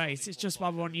on in the race. It's just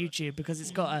while we're on YouTube because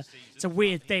it's a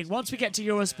weird thing. Once we get to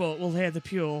Eurosport, we'll hear the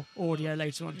pure audio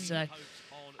later on today.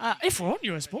 If we're on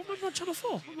Eurosport, maybe on Channel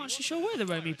 4. I'm not actually sure where the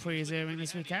Romy Prix is airing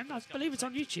this weekend. I believe it's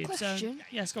on YouTube. Question. So,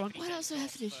 yes, go on. What else do I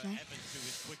have to do today?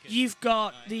 You've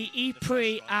got the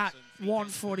E-Prix at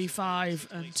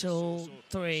 1:45 until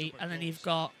 3, and then you've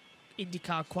got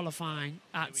IndyCar qualifying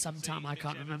at some time I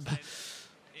can't remember.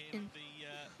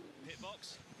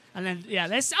 And then, yeah,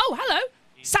 there's... Oh, hello!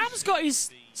 Sam's got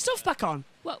his stuff back on.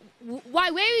 What?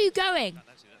 Why? Where are you going?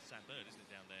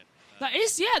 That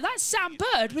is, yeah, that's Sam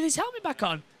Bird with his helmet back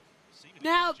on.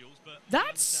 Now,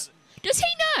 that's... Does he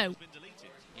know?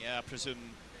 Yeah, I presume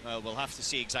we'll have to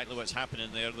see exactly what's happening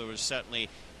there. There was certainly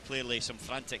clearly some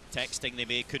frantic texting.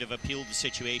 They could have appealed the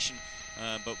situation,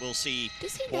 but we'll see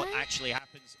what actually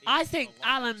happens. I think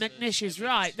Alan McNish is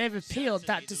right. They've appealed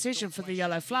that decision for the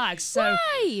yellow flags. So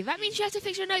why? That means you have to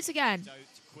fix your notes again.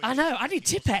 I know. I need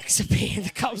Tipex to be in the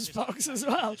comms box as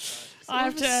well. I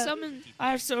have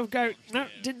to sort of go, no,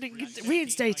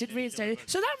 reinstated.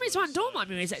 So that means Van Dorn might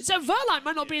be reinstated. So Verline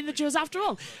might not be in the duels after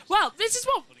all. Well, this is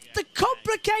what the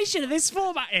complication of this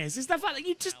format is the fact that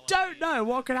you just don't know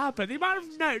what could happen. The amount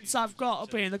of notes I've got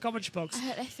up here in the commentary box. I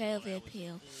hope they fail the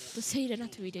appeal, just so you don't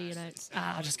have to redo your notes.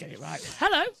 I'll just get it right.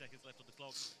 Hello.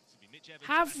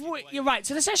 You're right.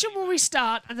 So the session will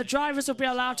restart, and the drivers will be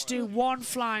allowed to do one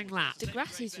flying lap.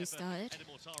 Degrassi's restarted.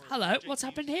 Hello. What's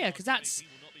happened here? Because that's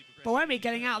Boemi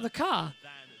getting out of the car.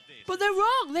 But they're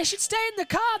wrong. They should stay in the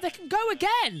car. They can go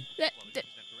again.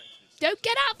 Don't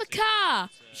get out of the car.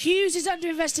 Hughes is under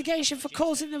investigation for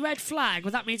causing the red flag.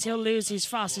 Well, that means he'll lose his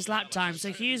fastest lap time.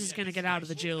 So Hughes is going to get out of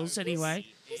the duels anyway.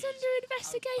 He's under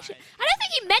investigation. I don't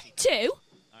think he meant to.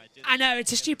 I know,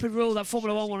 it's a stupid rule that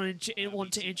Formula 1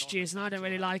 want to introduce, and I don't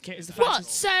really like it. Is the fact what?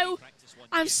 So,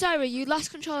 I'm sorry, you lost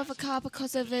control of a car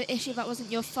because of an issue that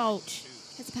wasn't your fault.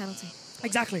 Here's a penalty.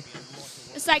 Exactly.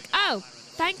 It's like, oh,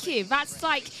 thank you. That's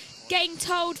like getting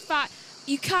told that,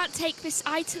 you can't take this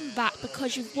item back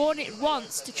because you've worn it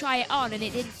once to try it on and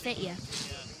it didn't fit you.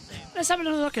 Let's have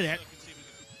another look at it.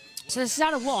 So this is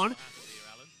out of 1.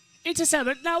 Into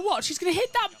 7. Now watch, she's going to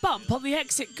hit that bump on the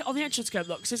exit, on the entrance curve.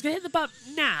 Look, so she's going to hit the bump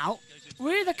now.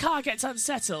 Where the car gets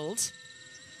unsettled.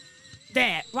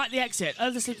 There, right at the exit,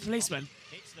 over the sleeping policeman.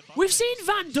 We've seen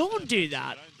Van Dorn do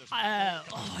that.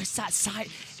 It's that side.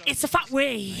 It's the fact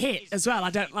where he hit as well. I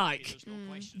don't like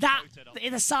that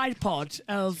in the side pod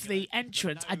of the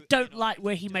entrance. I don't like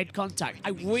where he made contact. I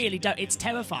really don't. It's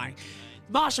terrifying.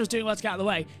 Marshall's doing well to get out of the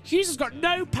way. Hughes has got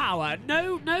no power,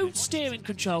 no steering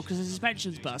control because the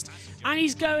suspension's bust, and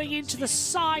he's going into the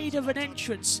side of an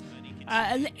entrance.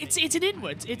 It's an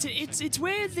inwards. It's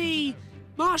where the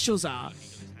marshals are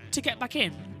to get back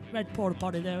in. Red porta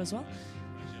potty there as well.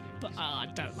 But I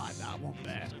don't like that one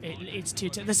bit. It's too...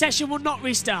 The session will not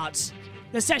restart.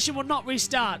 The session will not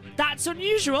restart. That's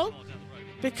unusual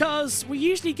because we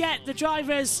usually get the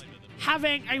drivers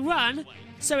having a run.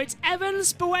 So it's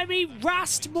Evans, Boemi,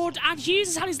 Rast, Maud, and Hughes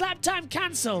has had his lap time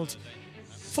cancelled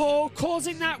for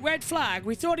causing that red flag.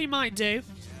 We thought he might do.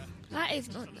 That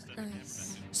is not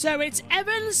nice. So it's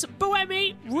Evans,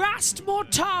 Boemi, Rast,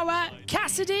 Mortara,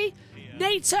 Cassidy,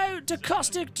 Nato,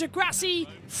 DaCosta, DeGrassi,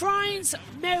 Frines,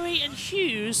 Merry, and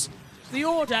Hughes. The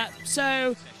order.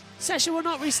 So session will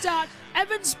not restart.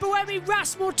 Evans, Boemi,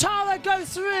 Rast, Mortara go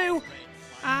through.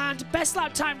 And best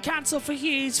lap time cancelled for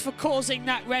Hughes for causing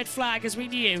that red flag, as we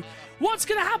knew. What's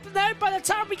going to happen, though, by the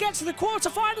time we get to the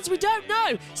quarterfinals? We don't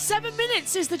know. 7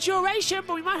 minutes is the duration,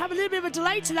 but we might have a little bit of a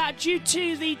delay to that due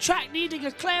to the track needing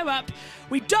a clear-up.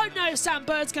 We don't know if Sam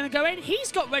Bird's going to go in.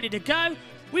 He's got ready to go.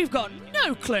 We've got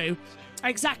no clue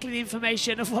exactly the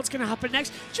information of what's going to happen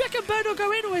next. Do you reckon Bird will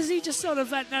go in, or is he just sort of...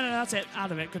 No, that's it.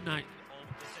 Out of it. Good night.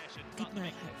 Good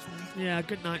night, hopefully. Yeah,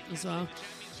 good night as well.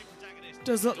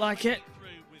 Does look like it.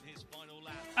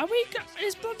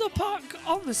 Is Bundle Park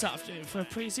on this afternoon for a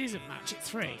pre-season match at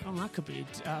 3? Oh, that could be...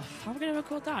 how are we going to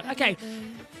record that? Okay,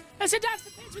 let's head down to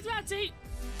the pitch with Radzi.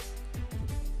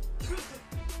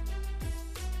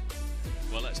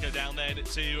 Well, let's go down then to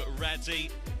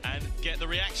Radzi and get the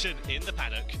reaction in the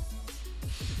paddock.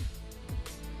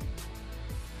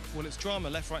 Well, it's drama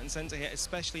left, right and centre here,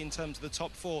 especially in terms of the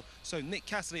top 4. So Nick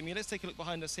Cassidy, let's take a look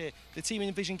behind us here. The team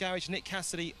in Vision Garage, Nick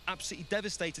Cassidy, absolutely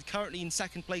devastated, currently in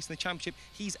 2nd place in the championship.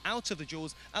 He's out of the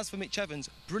duels. As for Mitch Evans,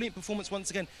 brilliant performance once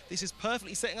again. This is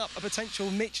perfectly setting up a potential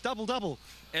Mitch double-double.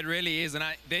 It really is, and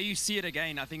there you see it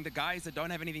again. I think the guys that don't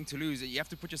have anything to lose, you have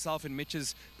to put yourself in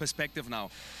Mitch's perspective now.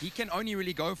 He can only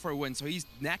really go for a win, so he's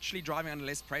naturally driving under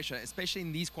less pressure, especially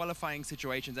in these qualifying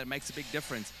situations. That makes a big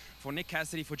difference. For Nick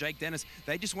Cassidy, for Jake Dennis,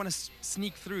 they just want to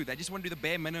sneak through. They just want to do the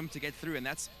bare minimum to get through, and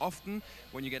that's often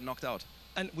when you get knocked out.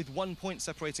 And with 1 point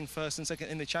separating 1st and 2nd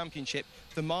in the championship,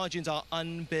 the margins are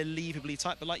unbelievably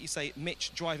tight. But like you say,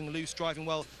 Mitch driving loose, driving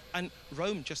well, and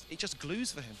Rome it just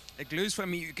glues for him. It glues for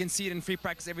him. You can see it in free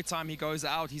practice every time he goes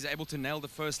out. He's able to nail the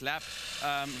first lap.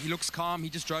 He looks calm. He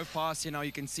just drove past. You know,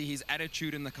 you can see his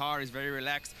attitude in the car is very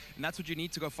relaxed, and that's what you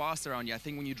need to go faster on you. I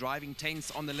think when you're driving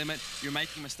tense on the limit, you're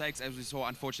making mistakes, as we saw,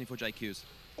 unfortunately, for JQs.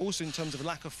 Also, in terms of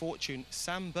lack of fortune,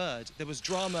 Sam Bird, there was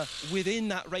drama within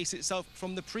that race itself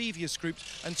from the previous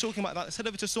groups. And talking about that, let's head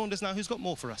over to Saunders now, who's got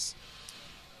more for us.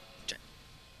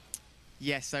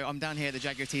 Yes, so I'm down here at the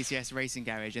Jaguar TCS Racing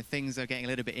Garage, and things are getting a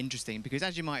little bit interesting because,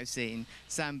 as you might have seen,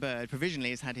 Sam Bird provisionally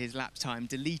has had his lap time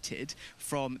deleted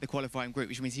from the qualifying group,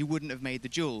 which means he wouldn't have made the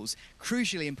duels.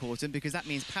 Crucially important because that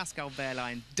means Pascal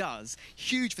Wehrlein does.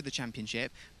 Huge for the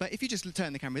championship. But if you just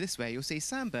turn the camera this way, you'll see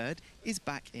Sam Bird is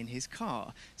back in his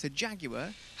car. So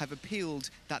Jaguar have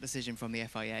appealed that decision from the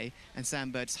FIA, and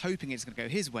Sam Bird's hoping it's going to go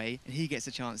his way, and he gets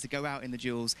a chance to go out in the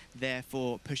duels,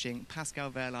 therefore pushing Pascal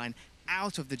Wehrlein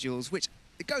out of the duels, which,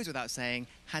 it goes without saying,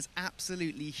 has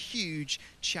absolutely huge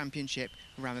championship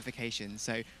ramifications.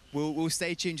 So we'll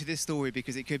stay tuned to this story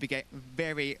because it could be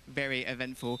very, very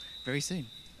eventful very soon.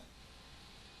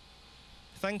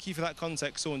 Thank you for that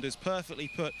context, Saunders.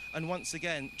 Perfectly put. And once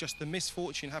again, just the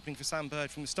misfortune happening for Sam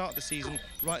Bird from the start of the season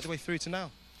right the way through to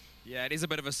now. Yeah, it is a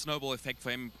bit of a snowball effect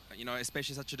for him, you know,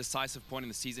 especially such a decisive point in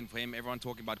the season for him. Everyone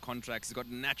talking about contracts. He's got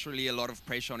naturally a lot of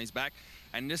pressure on his back.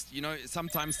 And just, you know,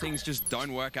 sometimes things just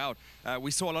don't work out. We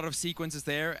saw a lot of sequences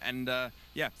there, and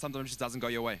yeah, sometimes it just doesn't go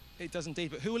your way. It does indeed,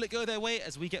 but who will it go their way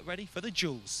as we get ready for the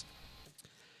duels?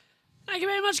 Thank you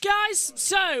very much, guys.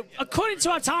 So, according to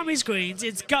our timing screens,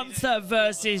 it's Gunther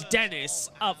versus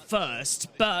Dennis up first.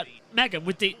 But, Megan,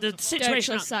 with the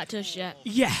situation... Don't trust that just yet.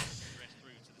 Yeah.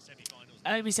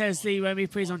 Amy says the Remy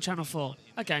Pre's on Channel 4.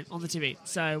 Okay, on the TV.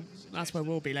 So that's where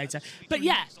we'll be later. But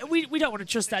yeah, we don't want to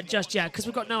trust that just yet because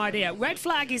we've got no idea. Red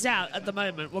flag is out at the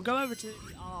moment. We'll go over to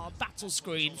our a battle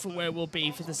screen for where we'll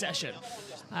be for the session.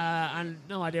 And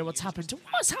no idea what's happened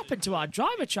to our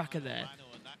driver tracker there.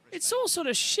 It's all sort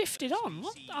of shifted on.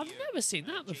 What? I've never seen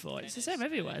that before. It's the same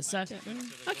everywhere. So,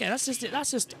 okay, that's just it.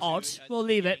 That's just odd. We'll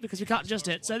leave it because we can't adjust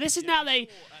it. So this is now the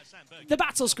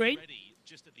battle screen.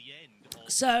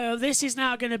 So this is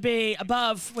now going to be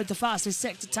above with the fastest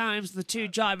sector times, the 2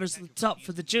 drivers at the top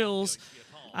for the duels,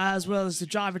 as well as the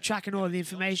driver track and all the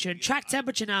information. Track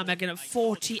temperature now, Megan, at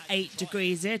 48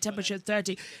 degrees. Air temperature at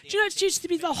 30. Do you know it's due to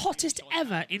be the hottest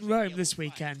ever in Rome this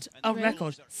weekend on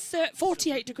record?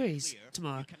 48 degrees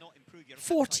tomorrow.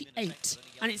 48.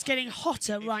 And it's getting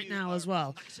hotter right now as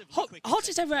well.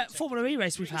 Hottest ever Formula E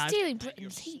race we've had. Stealing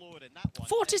Britain's heat.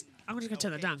 I'm just going to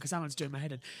turn that down because that one's doing my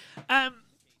head in.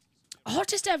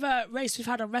 Hottest ever race we've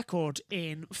had on record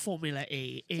in Formula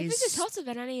E is... So this is hotter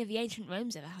than any of the ancient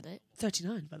Rome's ever had it.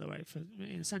 39, by the way,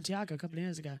 in Santiago a couple of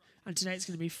years ago. And today it's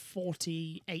going to be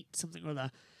 48 something or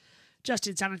other. Just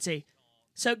insanity.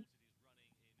 So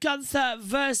Gunther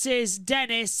versus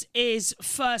Dennis is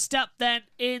first up then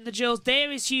in the duels.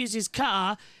 There is Hughes'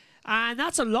 car. And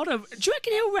that's a lot of... Do you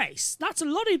reckon he'll race? That's a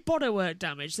lot of bodywork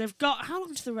damage. They've got... How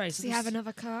long to the race? Does he have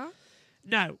another car?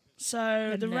 No.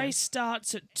 So the race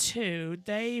starts at 2.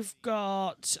 They've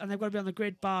got... And they've got to be on the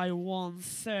grid by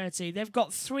 1:30. They've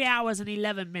got 3 hours and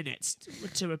 11 minutes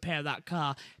to repair that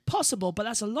car. Possible, but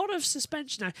that's a lot of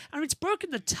suspension now. And it's broken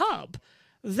the tub.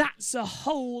 That's a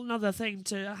whole other thing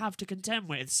to have to contend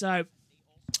with. So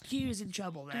Hughes in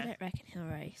trouble there. I don't reckon he'll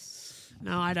race.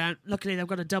 No, I don't. Luckily, they've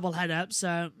got a double head-up,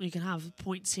 so we can have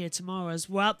points here tomorrow as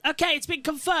well. Okay, it's been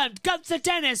confirmed. Gunther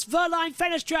Dennis, Verline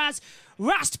Fenestras,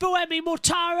 Rast Boemi,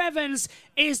 Mortar Evans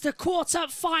is the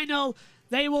quarter-final.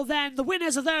 They will then, the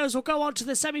winners of those will go on to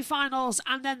the semi-finals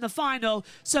and then the final.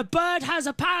 So Bird has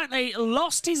apparently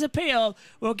lost his appeal.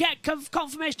 We'll get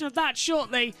confirmation of that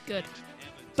shortly. Good.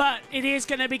 But it is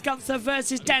going to be Gunther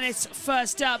versus Dennis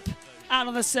first up out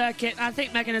on the circuit. I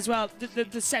think, Megan, as well,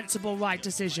 the sensible right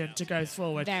decision to go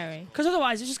forward. Very. Because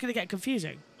otherwise it's just going to get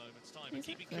confusing.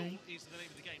 Exactly.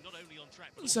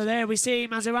 So there we see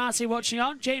Maserati watching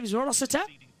on. James Rossiter,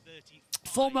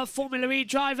 former Formula E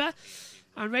driver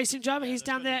and racing driver. He's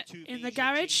down there in the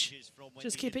garage,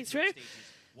 just keeping through.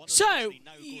 So,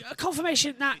 a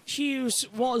confirmation that Hughes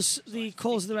was the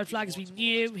cause of the red flag as we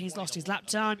knew. He's lost his lap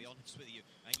time.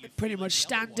 Pretty much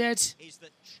standard,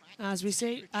 as we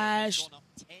see.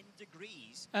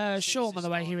 Sean, by the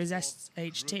way, here is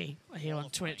SHT here on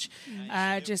Twitch.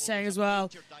 Just saying as well,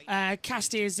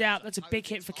 Casti is out. That's a big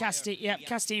hit for Casti. Yep,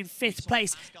 Casti in 5th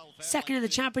place. 2nd in the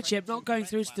championship, not going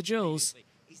through to the duels.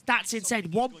 That's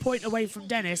insane. 1 point away from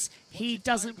Dennis. He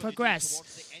doesn't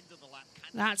progress.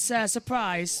 That's a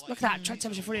surprise. Look at that, track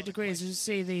temperature 48 degrees. You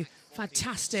see the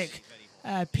fantastic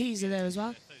Pisa there as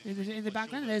well. In the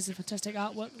background, there's the fantastic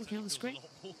artwork looking on the screen.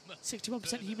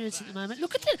 61% humidity at the moment.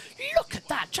 Look at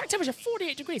that! Track temperature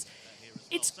 48 degrees.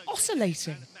 It's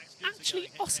oscillating, actually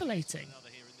oscillating.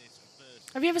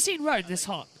 Have you ever seen Rome this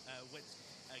hot?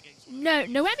 No,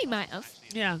 Noemi might have.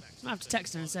 Yeah, I have to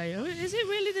text her and say, oh, is it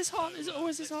really this hot? Is it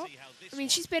always this hot? I mean,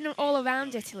 she's been all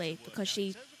around Italy because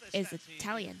she is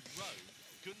Italian.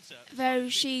 Though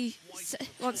she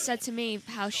once said to me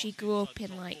how she grew up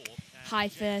in like high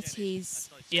 30s,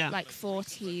 like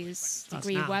 40s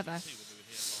degree weather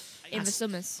in the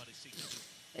summers.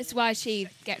 It's why she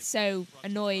gets so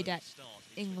annoyed at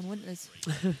England winters.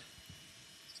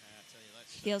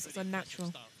 She feels it's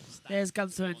unnatural. There's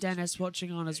Gunther and Dennis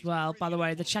watching on as well. By the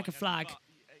way, the checker flag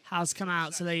has come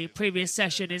out, so the previous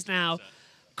session is now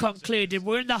concluded.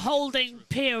 We're in the holding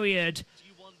period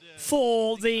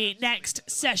for the next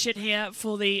session here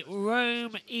for the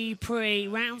Rome E-Prix,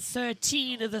 round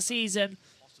 13 of the season.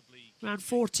 Round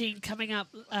 14 coming up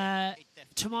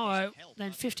tomorrow,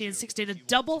 then 15 and 16. A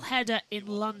double header in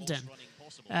London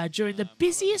during the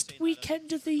busiest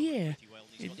weekend of the year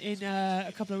in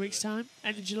a couple of weeks' time,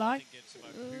 end of July.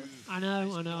 I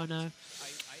know.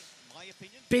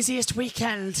 Busiest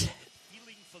weekend.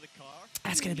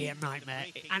 That's going to be a nightmare.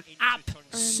 An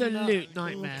absolute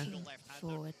nightmare.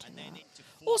 Forward to that.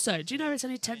 Also, do you know it's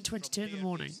only 10:22 in the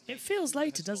morning? It feels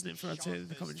later, doesn't it, for us in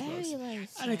the commentary box? Very late.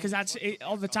 I know, because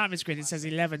on the timing screen it says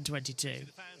 11:22,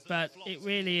 but it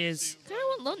really is. I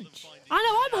want lunch.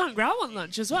 I know, I'm hungry. I want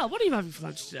lunch as well. What are you having for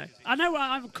lunch today? I know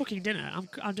I'm cooking dinner.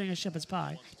 I'm doing a shepherd's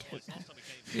pie. I don't know.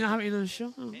 You're not having lunch,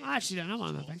 sure? Oh, I actually don't know what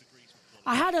I'm having.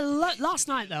 I had last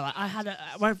night though. I had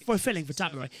we're filling for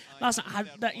time, right? Last night I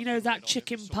had that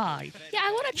chicken pie. Yeah,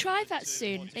 I want to try that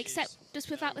soon, except just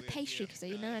without the pastry, because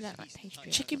you know I don't like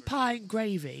pastry. Chicken pie and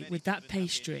gravy with that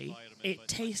pastry. It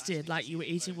tasted like you were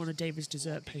eating one of David's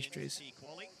dessert pastries.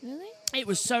 Really? It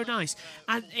was so nice.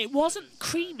 And it wasn't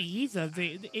creamy either.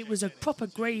 It was a proper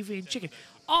gravy and chicken.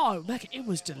 Oh, Megan, it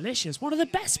was delicious. One of the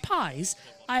best pies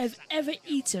I have ever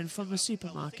eaten from the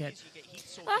supermarket.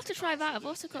 I'll have to try that. I've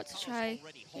also got to try,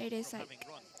 it is like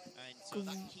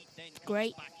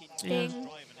grape thing.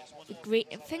 The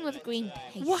thing with the green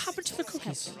paste. What happened to the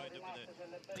cookies?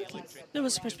 Cookies. There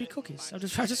was supposed to be cookies. I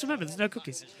just remember there's no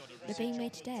cookies. They're being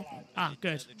made today, I think. Ah,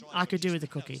 good. I could do with a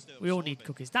cookie. We all need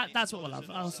cookies. That's what we'll have.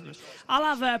 I'll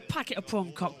have a packet of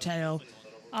prawn cocktail.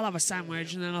 I'll have a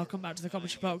sandwich, and then I'll come back to the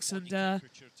commentary box and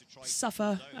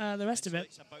suffer the rest of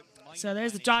it. So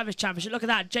there's the Drivers' Championship. Look at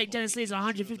that. Jake Dennis leads on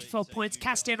 154 points.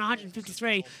 Castian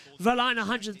 153. Verline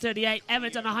 138.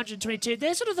 Evans on 122.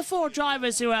 They're sort of the 4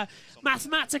 drivers who are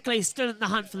mathematically still in the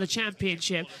hunt for the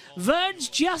championship. Vern's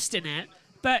just in it,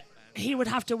 but he would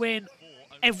have to win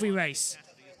every race.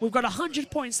 We've got 100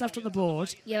 points left on the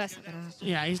board. Yeah, that's not going to happen.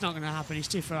 Yeah, he's not going to happen. He's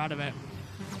too far out of it.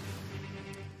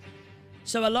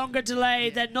 So a longer delay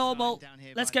than normal.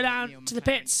 Let's go down to the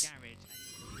pits.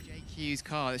 JQ's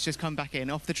car that's just come back in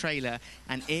off the trailer,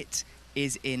 and it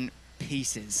is in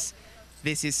pieces.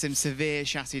 This is some severe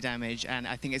chassis damage, and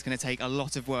I think it's going to take a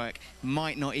lot of work.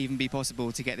 Might not even be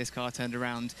possible to get this car turned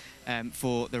around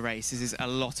for the race. This is a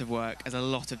lot of work. There's a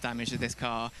lot of damage to this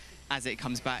car as it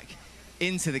comes back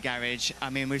into the garage.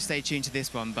 I mean, we'll stay tuned to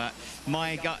this one, but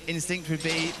my gut instinct would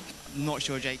be not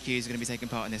sure JQ is going to be taking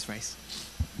part in this race.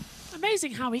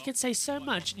 Amazing how he can say so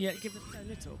much and yet give it so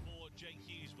little.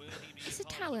 It's a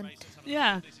talent.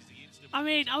 Yeah. I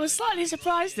mean, I was slightly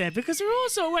surprised there because we were all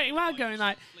sort of waiting around going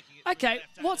like, okay,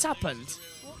 what's happened?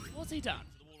 What's he done?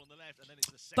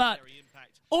 But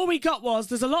all we got was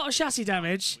there's a lot of chassis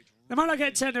damage. They might not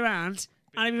get turned around,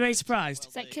 and I'd be very surprised.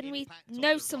 It's like, can we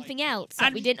know something else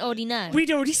that we didn't already know?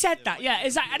 We'd already said that, yeah.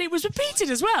 And it was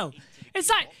repeated as well. It's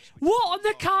like, what on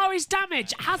the car is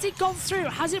damaged? Has it gone through?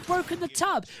 Has it broken the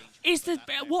tub? Is the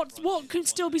what can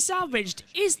still be salvaged?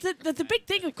 Is the big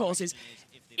thing, of course, is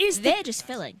they're just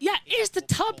filling. Yeah, is the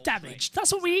tub damaged?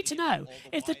 That's what we need to know.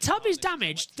 If the tub is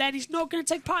damaged, then he's not going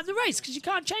to take part in the race because you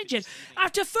can't change it.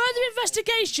 After further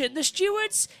investigation, the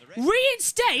stewards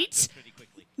reinstate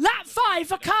lap 5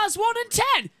 for cars 1 and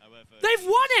 10. They've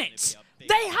won it.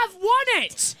 They have won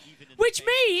it, which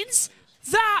means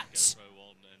that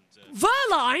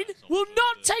Verline will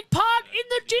not take part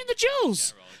in the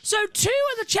duels. So 2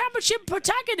 of the championship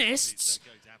protagonists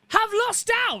have lost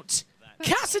out.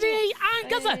 Cassidy and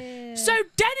Gunther. So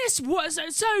Dennis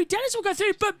will go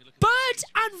through, but Bird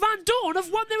and Van Dorn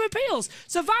have won their appeals.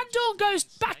 So Van Dorn goes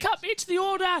back up into the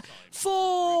order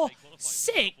for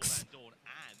 6th,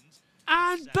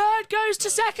 and Bird goes to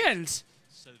 2nd.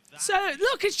 So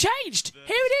look, it's changed.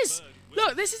 Here it is.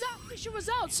 Look, this is our official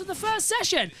results from the first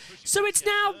session. So it's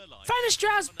now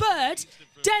Fenestra's, Bird,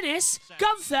 Dennis,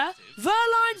 Gunther,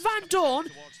 Verline, Van Dorn,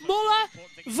 Muller,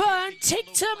 Vern,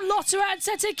 Ticktum, Lotterer and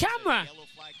Sette Camera.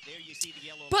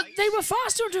 But they were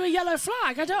faster under a yellow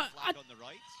flag. I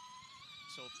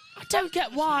don't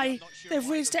get why they've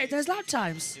reinstated those lap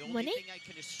times. Money?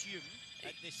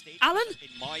 Alan?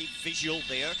 In my visual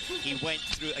there, he went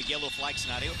through a yellow flag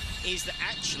scenario, is that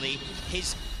actually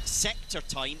his sector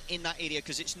time in that area,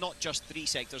 because it's not just 3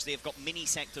 sectors, they've got mini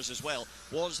sectors as well,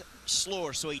 was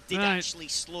slower, so he did actually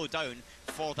slow down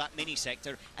for that mini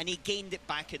sector, and he gained it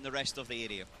back in the rest of the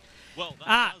area. Well,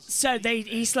 so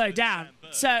he slowed down.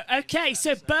 So, okay,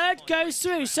 so Bird goes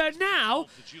through. So now,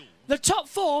 the top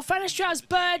 4, Fenestra's,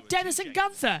 Bird, Dennis and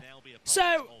Gunther.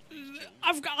 So,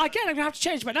 I'm going to have to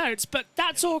change my notes, but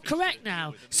that's all correct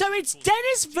now. So it's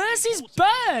Dennis versus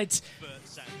Bird.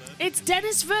 It's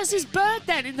Dennis versus Bird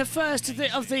then in the first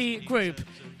of the group.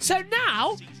 So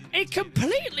now, it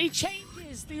completely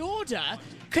changes the order,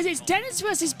 because it's Dennis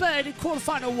versus Bird in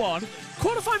quarterfinal 1,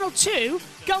 quarterfinal 2,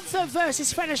 Gunther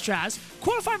versus Fenestras,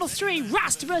 quarterfinal 3,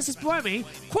 Rast versus Buemi,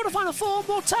 quarterfinal 4,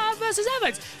 Mortar versus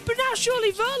Evans. But now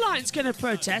surely Verline's going to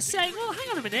protest, saying, well, hang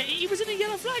on a minute, he was in a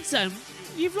yellow flag zone.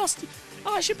 You've lost.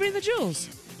 Oh, I should be in the duels.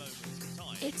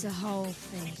 It's a whole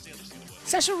thing.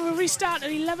 Session will restart at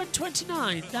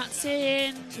 11:29. That's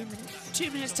in 2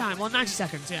 minutes time. Well, 90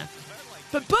 seconds, yeah.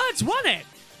 But Bird's won it.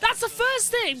 That's the first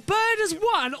thing. Bird has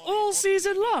won all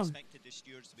season long.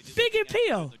 Big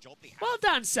appeal. Well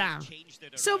done, Sam.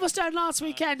 Silverstone last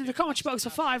weekend in the commentary box for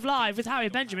 5 Live with Harry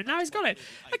Benjamin. Now he's got it.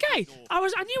 Okay,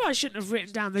 I knew I shouldn't have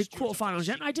written down the quarterfinals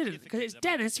yet. I didn't, because it's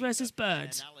Dennis versus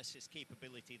Bird.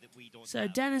 So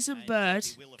Dennis and Bird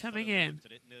coming in.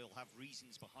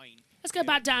 Let's go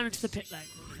back down into the pit lane.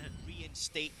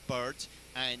 Reinstate Bird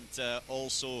and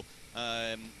also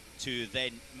to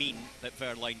then mean that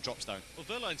Verline drops down. Well,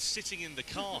 Verline's sitting in the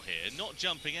car here, not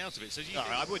jumping out of it. So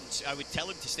I wouldn't. I would tell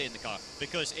him to stay in the car,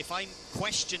 because if I'm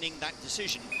questioning that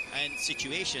decision and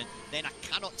situation, then I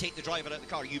cannot take the driver out of the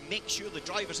car. You make sure the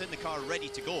driver's in the car ready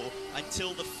to go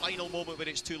until the final moment when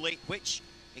it's too late, which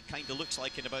it kind of looks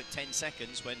like in about 10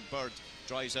 seconds when Bird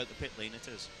drives out the pit lane. It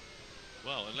is.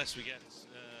 Well, unless we get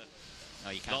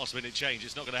last-minute change,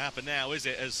 it's not going to happen now, is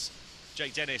it? As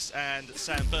Jake Dennis and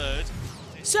Sam Bird.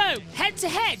 So,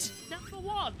 head-to-head, number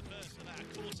one.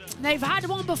 They've had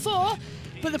one before,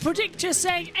 but the predictor's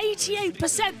saying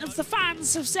 88% of the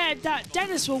fans have said that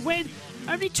Dennis will win.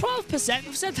 Only 12%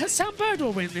 have said that Sam Bird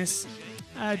will win this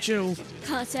duel.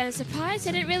 Can't say I'm surprised.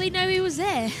 I didn't really know he was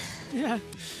there. Yeah.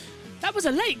 That's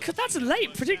a late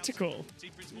predictor call.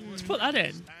 Let's put that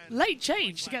in. Late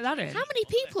change to get that in. How many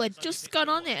people had just gone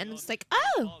on it and it's like,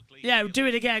 oh! Yeah, do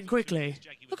it again quickly.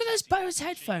 Look at those Bose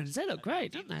headphones. They look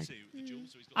great, don't they?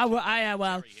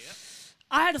 Well,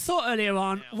 I had a thought earlier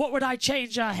on, what would I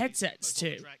change our headsets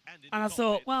to? And I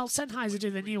thought, well, Sennheiser do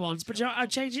the new ones, but do you know what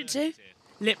I'd change it to?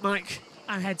 Lip mic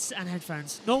and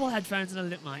headphones. Normal headphones and a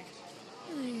lip mic.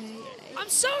 I'm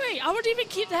sorry, I wouldn't even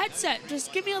keep the headset.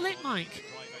 Just give me a lip mic.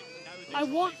 I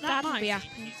want that mic. Dad would be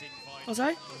happy. Oh,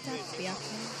 sorry? Dad would be happy.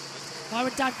 Why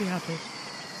would Dad be happy?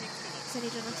 Said he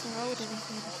don't have to hold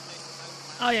anything.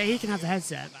 Oh, yeah, he can have the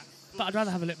headset. But I'd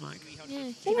rather have a lip mic.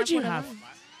 Yeah, what would you have?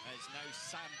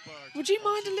 Would you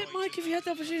mind a lip mic if you had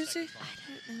the opportunity? I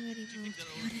don't know anymore, to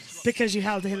be honest. Because you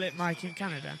held a lip mic in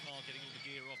Canada?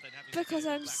 Because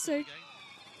I'm so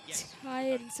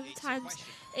tired and sometimes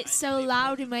it's so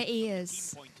loud in my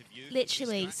ears.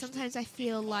 Literally, sometimes I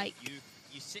feel like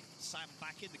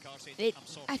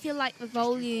I feel like the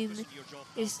volume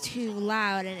is too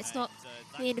loud, and it's not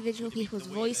the individual people's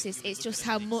voices, it's just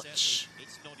how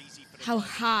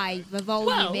high the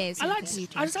volume is. I'd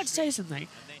just like to tell you something.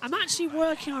 I'm actually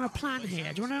working on a plan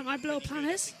here. Do you want to know what my little plan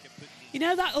is? You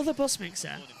know that other bus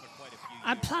mixer?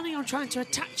 I'm planning on trying to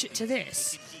attach it to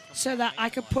this so that I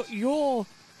can put your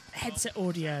headset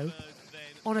audio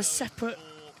on a separate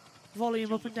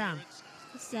volume up and down.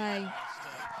 So,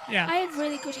 yeah. I have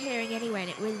really good hearing anyway, and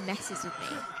it really messes with me.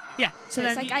 Yeah, so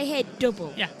it's like I hear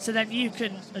double. Yeah, so then you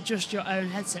can adjust your own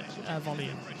headset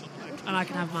volume, and I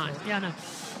can have mine. Yeah, I know.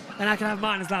 And I can have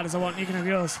mine as loud as I want. You can have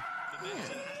yours. Yeah.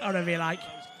 Whatever you like.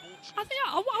 I think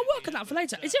I'll work on that for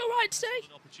later. Is it all right today?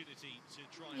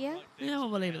 Yeah. Yeah, well,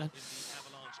 we'll leave it then.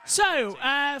 So,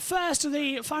 first of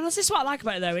the finals. This is what I like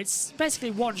about it, though. It's basically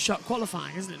one-shot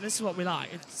qualifying, isn't it? This is what we like.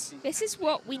 This is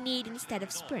what we need instead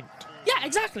of sprint. Yeah,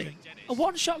 exactly. A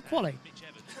one-shot quali.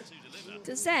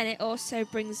 Because then it also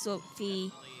brings up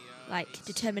the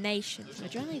determination for the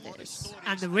drivers.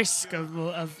 And the risk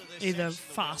of either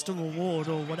faster reward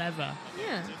or whatever.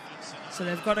 Yeah. So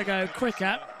they've got to go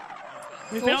quicker.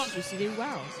 We've been to do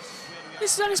well.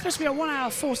 This is only supposed to be a 1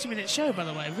 hour, 40-minute show, by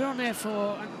the way. We're on there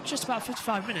for just about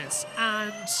 55 minutes,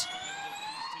 and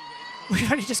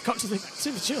we've only just got to the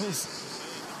duels.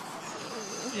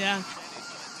 Yeah.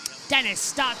 Dennis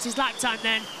starts his lap time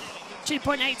then.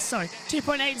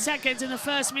 2.8 seconds in the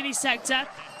first mini sector.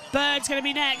 Bird's going to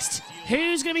be next.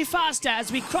 Who's going to be faster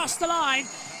as we cross the line?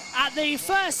 At the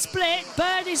first split,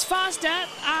 Bird is faster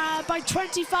by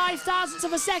 25 thousandths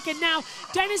of a second. Now,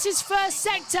 Dennis's first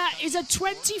sector is a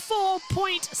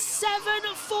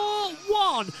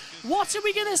 24.741. What are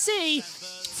we going to see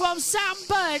from Sam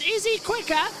Bird? Is he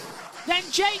quicker than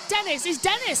Jake Dennis? Is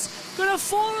Dennis going to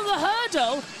fall on the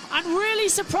hurdle and really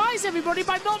surprise everybody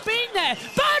by not being there?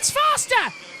 Bird's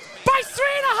faster by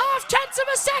 3.5 tenths of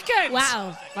a second.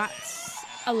 Wow, that's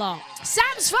a lot.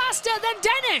 Sam's faster than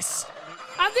Dennis.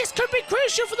 And this could be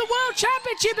crucial for the World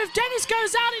Championship if Dennis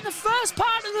goes out in the first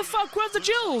part of the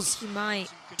duels. He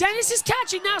might. Dennis is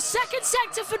catching. Now, second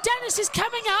sector for Dennis is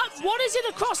coming up. What is it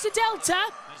across the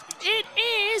delta? It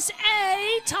is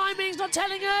a... Timing's not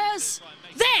telling us.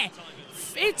 There.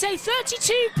 It's a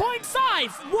 32.5.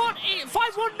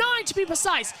 519 to be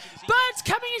precise. Bird's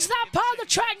coming into that part of the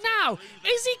track now.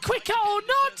 Is he quicker or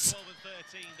not?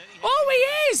 Oh,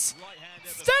 he is.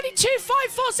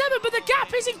 32.547, but the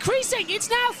gap is increasing. It's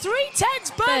now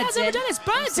 3/10. Bird has over Dennis.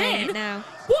 Bird's in. Now.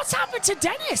 What's happened to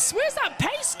Dennis? Where's that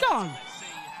pace gone?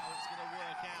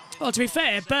 Well, to be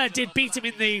fair, Bird did beat him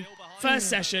in the first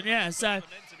session, yeah, so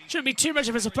shouldn't be too much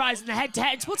of a surprise in the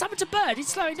head-to-heads. What's happened to Bird? He's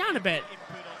slowing down a bit.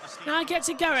 Now he gets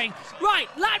it going. Right,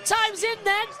 lap time's in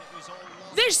then.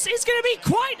 This is going to be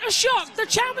quite a shock. The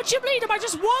championship leader by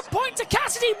just 1 point to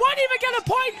Cassidy. Won't even get a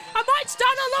point. I might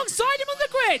stand alongside him on the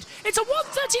grid. It's a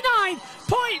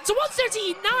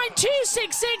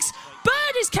 139.266.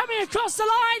 Bird is coming across the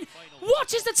line.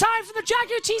 What is the time for the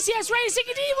Jaguar TCS Racing?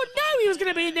 He didn't even know he was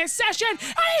going to be in this session. And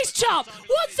he's top.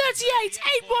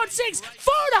 1:38.816.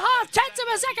 4.5 tenths of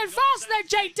a second faster than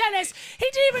Jake Dennis. He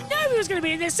didn't even know he was going to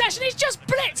be in this session. He's just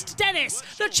blitzed Dennis,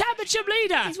 the championship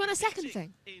leader. He's won a second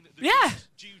thing. Yeah.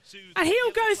 And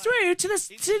he'll go through to the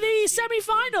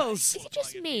semi-finals. Is it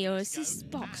just me, or is this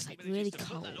box like really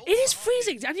cold? It is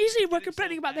freezing, and usually we're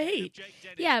complaining about the heat.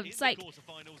 Yeah, it's like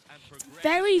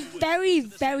very, very,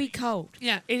 very cold.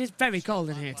 Yeah, it is very cold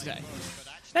in here today.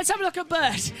 Let's have a look at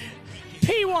Bird.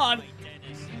 P1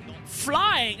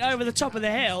 flying over the top of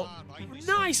the hill.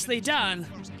 Nicely done.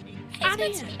 It's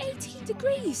meant to be 18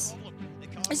 degrees.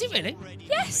 Is it really?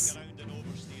 Yes.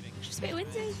 Just a bit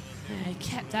windy. Yeah, he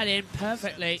kept that in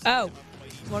perfectly. Oh.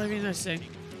 What have you noticing?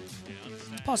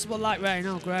 Possible light rain.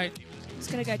 Oh, great. I'm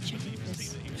just going to go check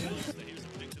this.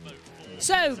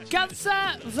 So,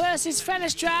 Gunther versus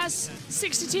Fenestras.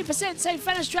 62% say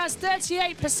Fenestras,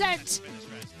 38%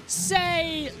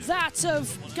 say that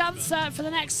of Gunther for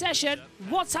the next session.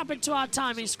 What's happened to our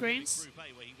timing screens?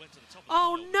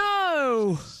 Oh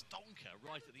no!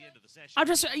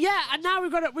 And now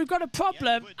we've got a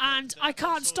problem, and I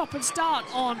can't stop and start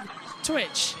on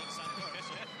Twitch.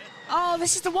 Oh,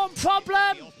 this is the one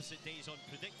problem.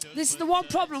 This is the one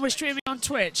problem with streaming on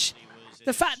Twitch.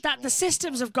 The fact that the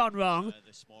systems have gone wrong,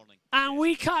 and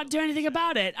we can't do anything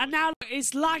about it. And now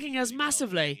it's lagging us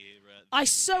massively. I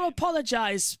so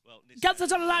apologise.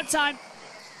 Gunther's on a lap time.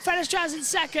 Fenestras in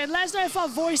second. Let us know if our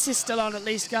voice is still on at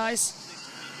least, guys.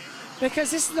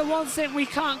 Because this is the one thing we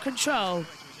can't control.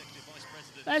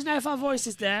 Let us know if our voice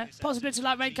is there. Possibility of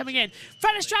light rain coming in.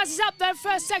 Fenestras is up there,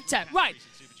 first sector. Right.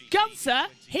 Gunther,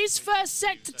 his first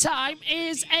sector time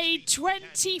is a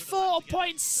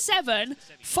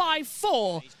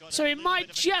 24.754. So he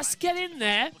might just get in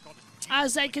there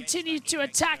as they continue to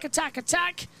attack.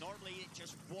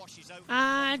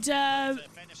 And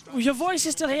your voice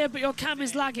is still here, but your cam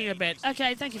is lagging a bit.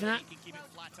 Okay, thank you for that.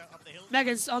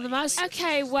 Megan's on the mouse.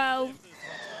 Okay, well,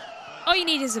 all you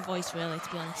need is a voice, really,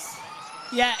 to be honest.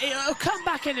 Yeah, it'll come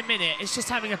back in a minute. It's just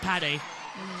having a paddy.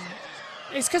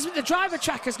 It's because the driver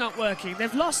tracker's not working.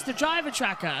 They've lost the driver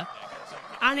tracker,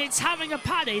 and it's having a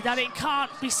paddy that it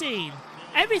can't be seen.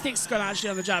 Everything's gone actually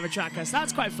on the driver tracker, so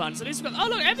that's quite fun. So this oh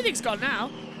look, everything's gone now.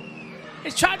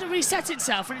 It's trying to reset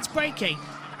itself, and it's breaking.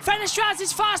 Fenestras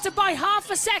is faster by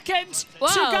half a second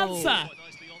to Gunther.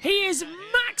 He is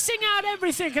maxing out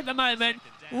everything at the moment.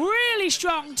 Really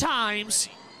strong times,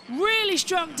 really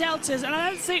strong deltas, and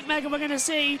I don't think, Megan, we're going to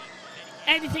see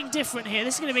anything different here.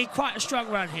 This is going to be quite a strong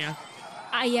run here.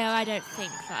 Yeah, I don't think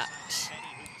that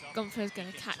Gunther's going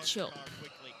to catch up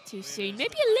too soon.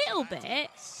 Maybe a little bit,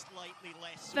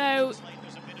 though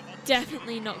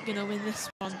definitely not going to win this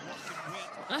one.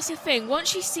 That's the thing.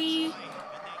 Once you see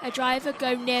a driver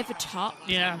go near the top,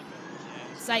 yeah,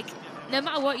 it's like no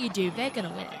matter what you do, they're going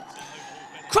to win it.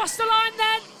 Cross the line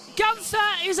then. Gunther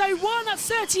is a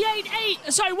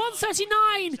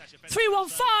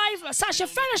 1:39.315. Sasha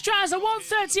Fenestras a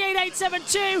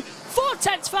 1:38.872. 4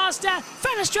 tenths faster.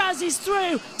 Fenestras is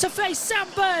through to face Sam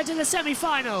Bird in the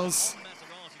semi-finals.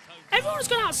 Everyone who's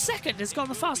gone out second has gone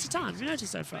the faster time. Have you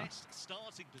noticed so far?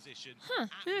 Huh.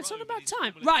 Yeah, it's not a bad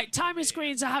time. Right, timing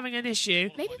screens are having an issue.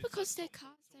 Maybe because their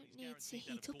cars don't need to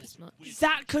heat up as much.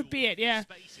 That could be it, yeah.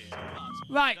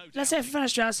 Right, let's hear from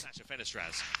Fenestras.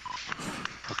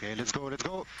 Okay, let's go. Let's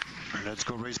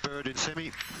go race Bird in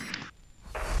semi.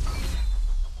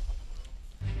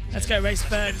 Let's go race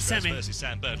Bird in semi. Versus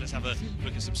Sam Bird. Let's have a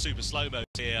look at some super slow-mo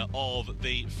here of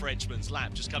the Frenchman's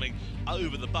lap. Just coming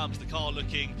over the bumps, the car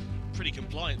looking pretty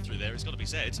compliant through there, it's got to be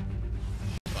said.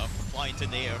 Well, compliant in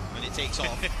the air when it takes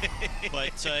off.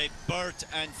 But Bird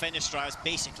and Fenestras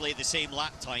basically the same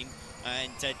lap time,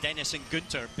 and Dennis and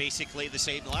Gunther basically the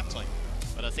same lap time.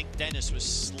 But I think Dennis was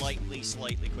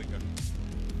slightly quicker.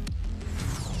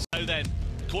 So then,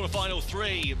 quarterfinal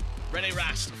 3, René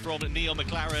Rast from Neon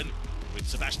McLaren with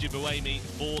Sebastian Buemi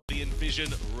for the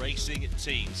Envision Racing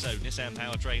team. So Nissan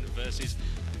Powertrain versus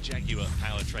Jaguar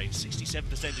Powertrain.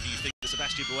 67% of you think that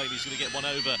Sebastian Buemi is going to get one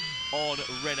over on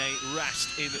René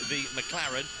Rast in the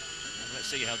McLaren. And let's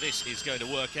see how this is going to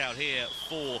work out here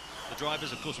for the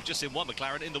drivers. Of course, we've just seen one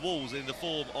McLaren in the walls in the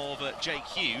form of Jake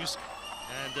Hughes.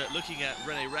 And looking at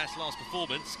René Rast's last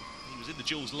performance, he was in the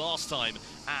duels last time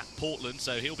at Portland,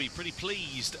 so he'll be pretty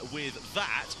pleased with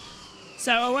that.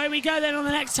 So away we go then on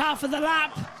the next half of the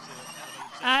lap.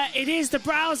 It is the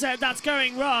browser that's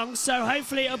going wrong, so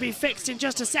hopefully it'll be fixed in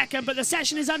just a second. But the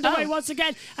session is underway once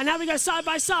again, and now we go side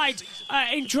by side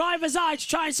in driver's eye to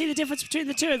try and see the difference between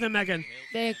the two of them, Megan.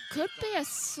 There could be a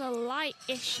slight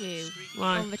issue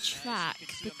Why? on the track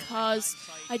because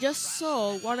I just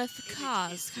saw one of the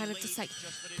cars kind of just like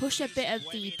push a bit of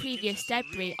the previous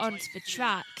debris onto the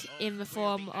track in the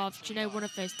form of, do you know, one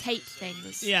of those tape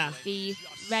things? Yeah. The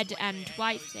red and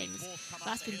white things.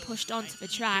 That's been pushed onto the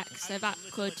track, so that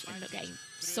could end up getting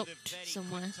sucked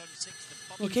somewhere.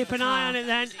 We'll keep an eye on it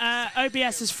then.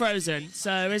 OBS is frozen,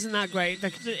 so isn't that great?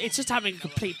 It's just having a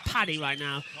complete paddy right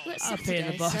now up here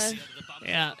in the bus. So.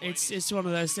 Yeah, it's one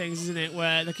of those things, isn't it,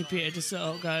 where the computer just sort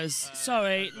of goes,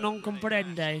 sorry, non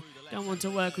comprende, don't want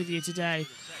to work with you today.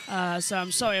 So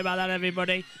I'm sorry about that,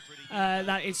 everybody.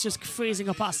 That it's just freezing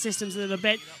up our systems a little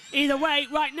bit. Either way,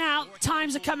 right now,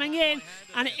 times are coming in,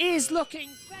 and it is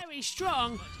looking very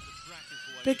strong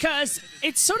because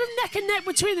it's sort of neck and neck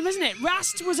between them, isn't it?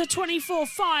 Rast was a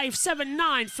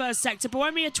 24.579 first sector,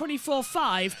 Bohemia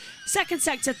 24.5. Second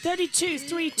sector,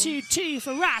 32.322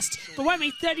 for Rast,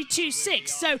 Bohemia 32.6.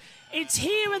 So it's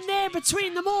here and there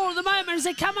between them all at the moment as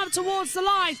they come up towards the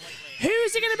line.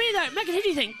 Who's it going to be, though? Megan, who do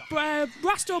you think?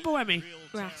 Rast or Bohemia?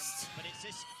 Rast.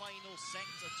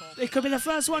 It could be the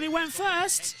first one who went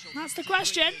first. That's the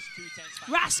question.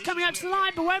 Rast coming up to the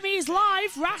line. Bohemia is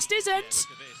live. Rast isn't.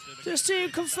 Just to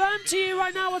confirm to you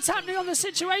right now what's happening on the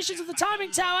situations of the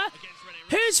timing tower.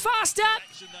 Who's faster?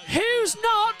 Who's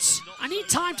not? I need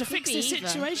time to fix this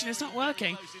situation. It's not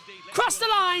working. Cross the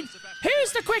line.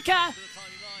 Who's the quicker?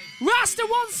 Rast at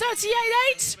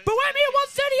 138.8. Bohemia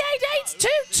 138.8.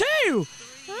 2-2.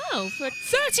 Oh, for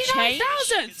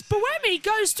 39,000th. Bohemia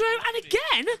goes through, and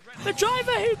again, the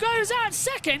driver who goes out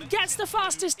second gets the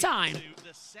fastest time.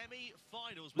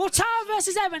 Mortara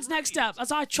versus Evans next up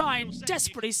as I try and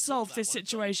desperately solve this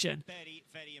situation.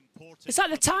 It's like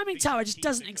the timing tower just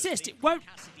doesn't exist. It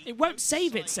won't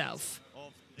save itself.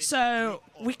 So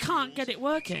we can't get it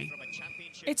working.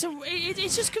 It's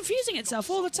just confusing itself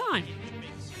all the time.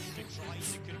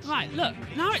 Right, look,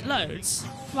 now it loads.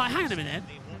 Right, hang on a minute.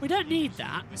 We don't need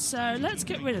that, so let's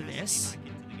get rid of this.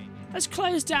 Let's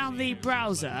close down the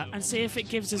browser and see if it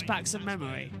gives us back some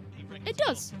memory. It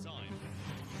does.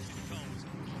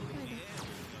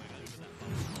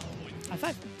 High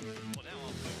five.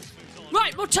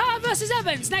 Right, Mortara versus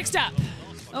Evans next up.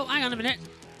 Oh, hang on a minute.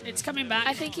 It's coming back.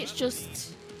 I think it's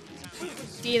just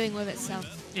dealing with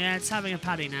itself. Yeah, it's having a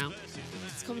paddy now.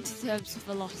 It's coming to terms with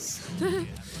the loss.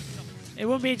 It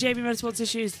wouldn't be a JB Motorsports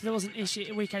issues if there wasn't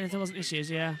weekend if there wasn't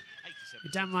issues, yeah.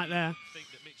 You're damn right there.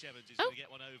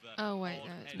 Oh wait,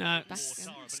 no. No,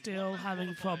 still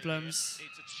having problems.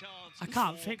 I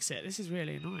can't fix it. This is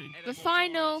really annoying. The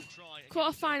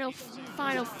quarter-final,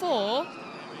 final four,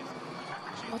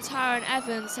 Mortara and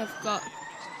Evans have got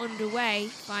underway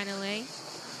finally.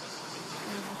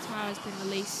 And Mortara's been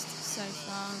released so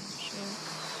far, I'm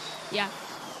sure. Yeah.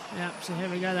 Yeah, so here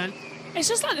we go then. It's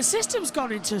just like the system's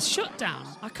gone into shutdown.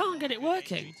 I can't get it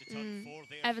working.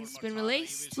 Evans has been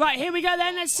released. Right, here we go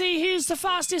then. Let's see who's the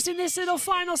fastest in this little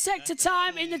final sector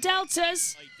time in the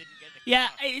deltas. Yeah,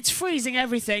 it's freezing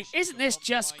everything. Isn't this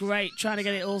just great, trying to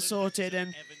get it all sorted,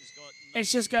 and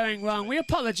it's just going wrong. We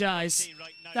apologise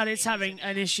that it's having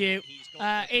an issue.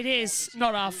 It is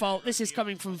not our fault. This is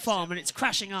coming from FOM, and it's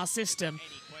crashing our system.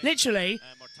 Literally,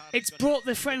 it's brought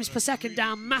the frames per second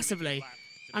down massively.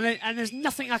 And there's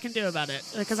nothing I can do about it,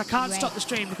 because I can't stop the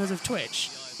stream because of Twitch,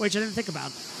 which I didn't think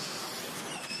about.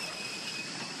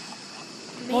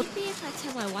 Maybe if I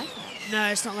tell my wife. No,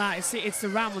 it's not that. It's the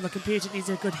RAM on the computer needs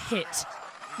a good hit.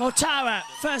 Mortara,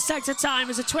 first sector time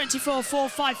is a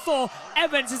 24.454.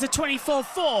 Evans is a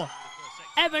 24.4.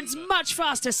 Evans much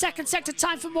faster. Second sector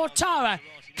time for Mortara.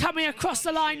 Coming across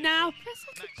the line now. That's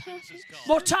like a perfect.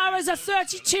 Mortara's a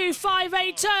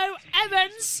 32.580.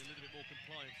 Evans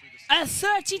a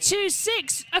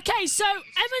 32.6. Okay, so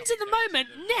Evans at the moment,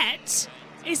 net,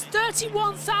 is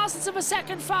 31 thousandths of a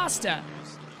second faster.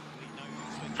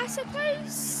 I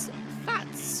suppose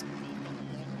that's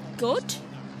good.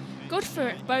 Good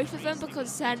for both of them,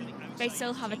 because then they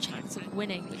still have a chance of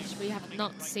winning, which we have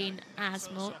not seen as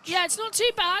much. Yeah, it's not too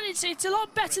bad. It's a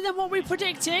lot better than what we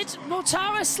predicted.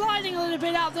 Mortara sliding a little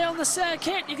bit out there on the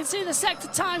circuit. You can see the sector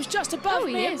times just above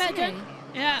me and Megan.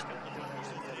 Yeah.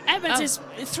 Evans is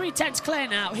 3/10 clear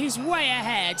now. He's way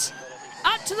ahead.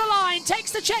 Up to the line,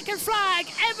 takes the checkered flag.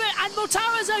 And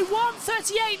Mortara's a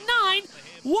 1:38.9.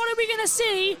 What are we going to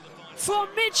see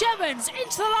from Mitch Evans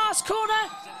into the last corner?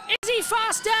 Is he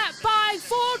faster by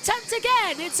 4/10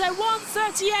 again? It's a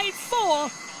 1:38.4.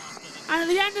 And at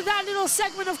the end of that little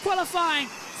segment of qualifying,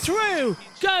 Through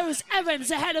goes Evans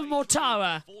ahead of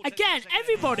Mortara. Again,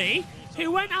 everybody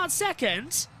who went out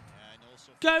second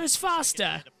goes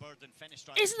faster.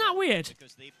 Isn't that weird?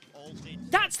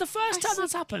 That's the first time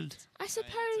that's happened. I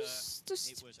suppose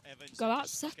just go out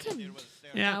second.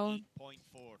 Yeah.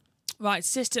 Right,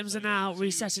 systems are now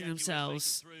resetting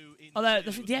themselves. Although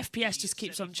the FPS just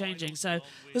keeps on changing. So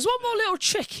there's one more little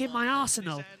trick in my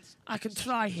arsenal I can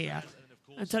try here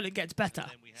until it gets better.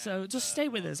 So just stay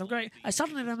with us. I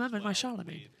suddenly remembered my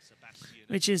Charlemagne,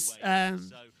 which is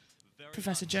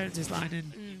Professor Jones's line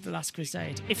in The Last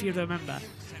Crusade, if you remember.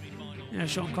 You know,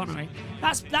 Sean Connery.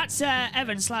 That's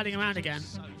Evan sliding around again.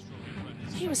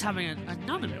 He was having a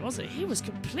none of it, wasn't he? He was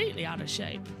completely out of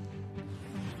shape.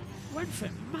 Went for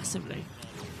it massively.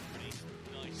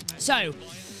 So,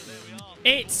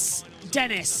 it's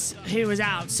Dennis who was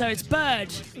out. So it's Bird.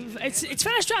 It's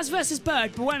Fenestrats versus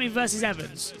Bird, Buemi versus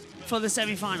Evans for the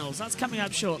semi-finals. That's coming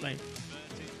up shortly.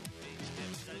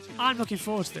 I'm looking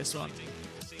forward to this one.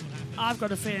 I've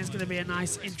got a feeling it's going to be a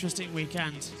nice, interesting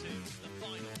weekend.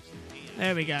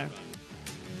 There we go.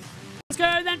 Let's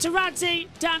go then to Radzi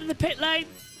down in the pit lane.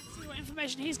 See what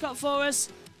information he's got for us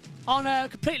on a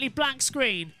completely blank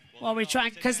screen while we try,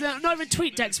 because not even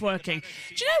TweetDeck's working.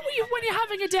 Do you know when you're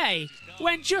having a day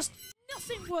when just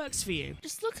nothing works for you?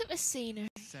 Just look at the scenery.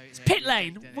 It's pit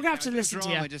lane. We're going to have to listen to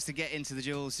you. Just to get into the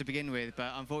duels to begin with,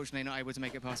 but unfortunately not able to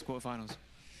make it past the quarterfinals.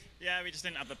 Yeah, we just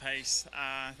didn't have the pace.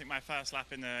 I think my first lap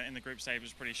in the group stage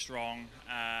was pretty strong,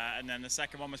 and then the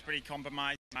second one was pretty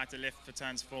compromised. I had to lift for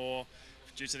turns 4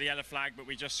 due to the yellow flag, but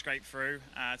we just scraped through.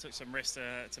 Took some risks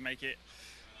to make it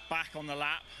back on the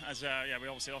lap, as yeah, we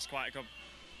obviously lost quite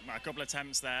a couple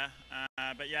attempts there.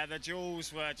 But yeah, the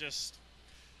duels were just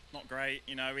not great.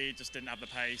 You know, we just didn't have the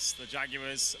pace. The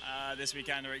Jaguars this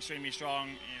weekend are extremely strong.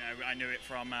 You know, I knew it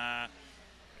from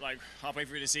like halfway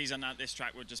through the season that this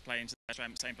track would just play into their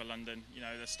strength. Same for London. You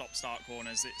know, the stop-start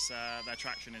corners, it's their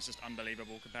traction is just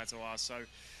unbelievable compared to ours. So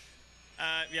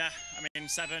yeah, I mean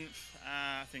 7th.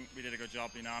 I think we did a good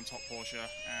job. You know, I'm top Porsche,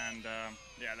 and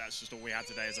yeah, that's just all we had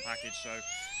today as a package. So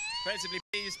relatively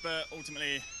pleased, but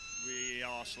ultimately we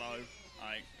are slow.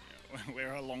 Like,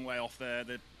 we're a long way off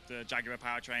the Jaguar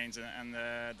powertrains, and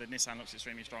the Nissan looks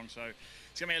extremely strong. So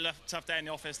it's going to be a tough day in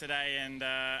the office today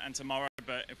and tomorrow.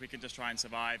 But if we can just try and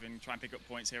survive and try and pick up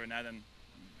points here and there, then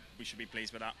we should be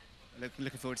pleased with that.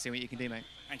 Looking forward to seeing what you can do, mate.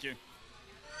 Thank you.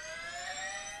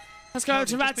 Let's go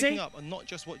to Radzi. Picking up on not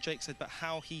just what Jake said, but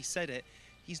how he said it.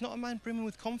 He's not a man brimming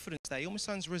with confidence there. He almost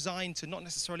sounds resigned to not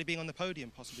necessarily being on the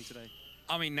podium possibly today.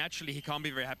 I mean, naturally, he can't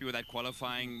be very happy with that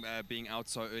qualifying, being out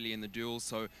so early in the duel.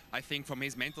 So I think from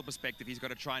his mental perspective, he's got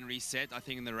to try and reset. I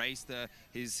think in the race,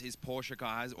 his Porsche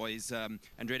car has, or his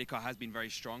Andretti car has been very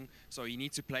strong. So he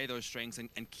needs to play those strengths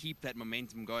and keep that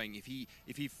momentum going. If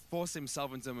he forces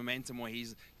himself into momentum where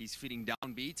he's feeling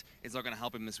downbeat, it's not going to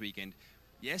help him this weekend.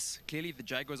 Yes, clearly the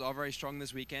Jaguars are very strong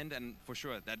this weekend, and for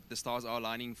sure that the stars are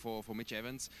aligning for Mitch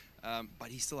Evans. But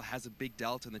he still has a big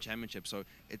delta in the championship, so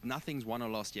nothing's won or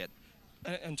lost yet.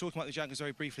 And talking about the Jaguars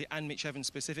very briefly, and Mitch Evans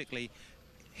specifically,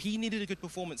 he needed a good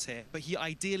performance here, but he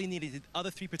ideally needed the other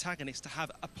 3 protagonists to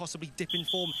have a possibly dip in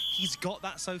form. He's got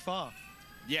that so far.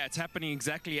 Yeah, it's happening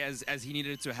exactly as he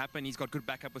needed it to happen. He's got good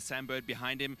backup with Sam Bird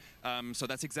behind him, so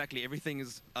that's exactly, everything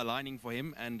is aligning for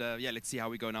him. And yeah, let's see how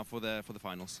we go now for the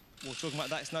finals. Well, talking about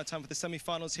that, it's now time for the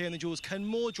semi-finals here in the duels. Can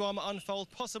more drama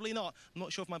unfold? Possibly not. I'm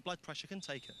not sure if my blood pressure can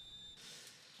take it.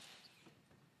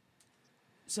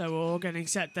 So we're all getting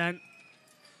set then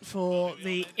for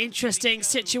the interesting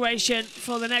situation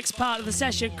for the next part of the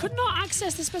session. Could not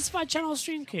access the specified channel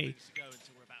stream key.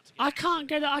 I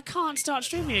can't start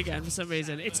streaming again for some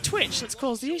reason. It's Twitch that's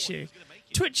caused the issue.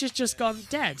 Twitch has just gone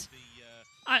dead.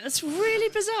 It's really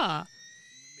bizarre.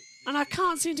 And I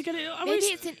can't seem to get it. Maybe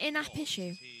it's an in-app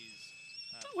issue.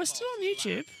 We're still on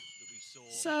YouTube.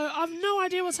 So I've no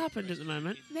idea what's happened at the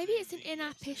moment. Maybe it's an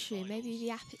in-app issue. Maybe the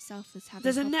app itself is having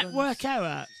There's problems. a network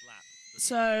error.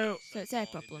 So it's their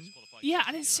problem. Yeah,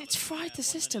 and it's fried the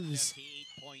systems.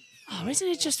 Oh, isn't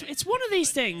it just... It's one of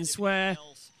these things where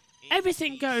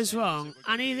everything goes wrong,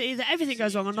 and either everything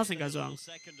goes wrong or nothing goes wrong.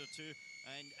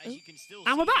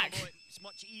 And we're back!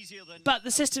 But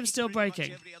the system's still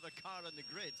breaking.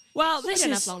 Well, this is...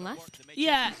 Don't have long left.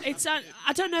 Yeah, it's...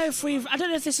 I don't know if we've... I don't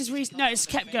know if this is... No, it's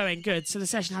kept going. Good. So the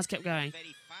session has kept going.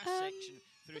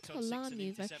 That'll alarm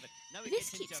you, though.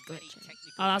 This keeps glitching.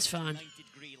 Oh, that's fine.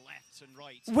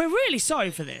 We're really sorry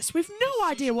for this. We've no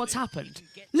idea what's happened.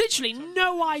 Literally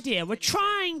no idea. We're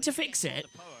trying to fix it.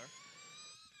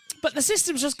 But the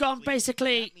system's just gone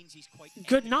basically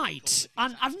good night.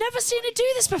 And I've never seen it do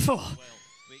this before.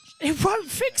 It won't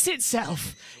fix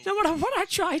itself. No matter what I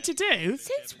try to do.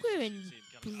 Since we're in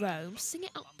Rome. Sing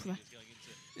it opera.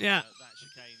 Yeah.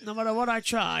 No matter what I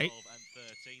try,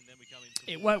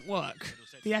 it won't work.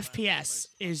 The FPS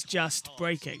is just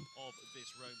breaking.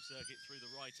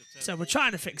 So we're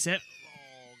trying to fix it.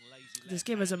 Just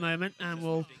give us a moment and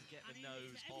we'll...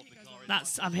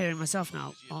 I'm hearing myself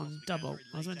now on double.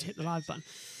 I was meant to hit the live button.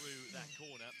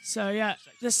 So yeah,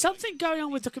 there's something going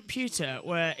on with the computer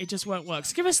where it just won't work.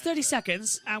 So give us 30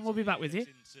 seconds and we'll be back with you.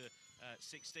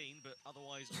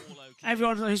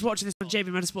 Everyone who's watching this on JB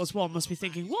Motorsports 1 must be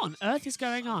thinking, what on earth is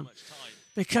going on?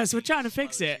 Because we're trying to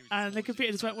fix it and the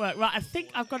computer just won't work. Right, I think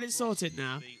I've got it sorted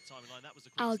now.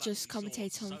 I'll just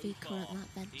commentate on the current lap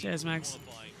then. Cheers, Max.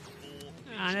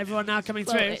 And everyone now coming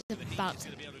through. It's about to.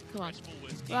 Come on.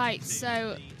 Right,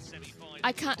 so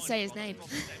I can't say his name.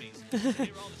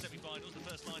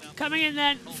 Coming in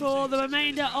then for the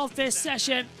remainder of this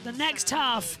session. The next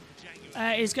half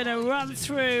is going to run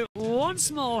through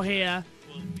once more here.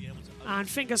 And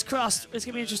fingers crossed, it's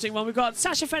going to be an interesting one. We've got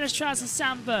Sasha Fenestraz and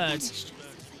Sam Bird.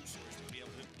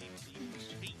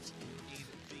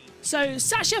 So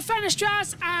Sasha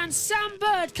Fenestraz and Sam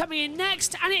Bird coming in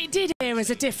next, and it did here as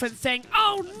a different thing.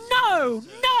 Oh no,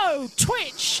 no,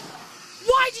 Twitch!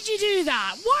 Why did you do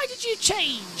that? Why did you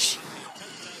change?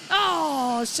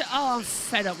 Oh, I'm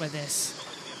fed up with this.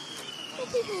 Well,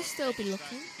 people will still be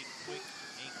looking.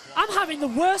 I'm having the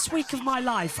worst week of my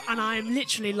life, and I am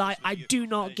literally like, I do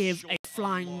not give a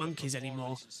flying monkeys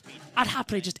anymore. I'd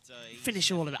happily just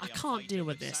finish all of it. I can't deal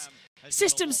with this.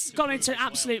 System's gone into an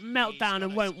absolute meltdown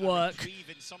and won't work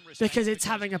because it's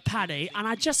having a paddy, and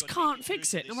I just can't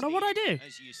fix it no matter what I do.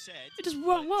 It just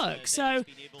won't work. So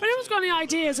if anyone's got any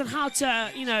ideas on how to,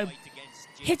 you know,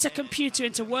 hit a computer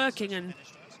into working, and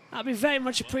that'd be very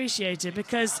much appreciated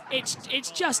because it's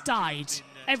just died.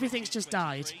 Everything's just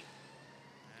died.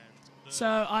 So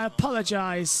I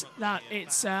apologise that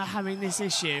it's having this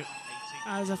issue,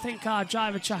 as I think our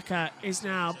driver tracker is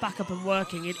now back up and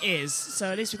working. It is, so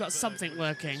at least we've got something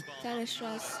working.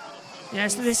 Fenestraz. Yeah,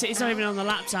 so this is not even on the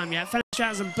lap time yet.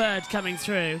 Fenestraz and Bird coming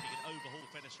through.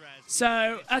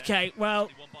 So, okay, well,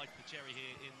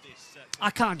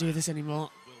 I can't do this anymore.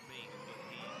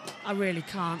 I really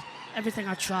can't. Everything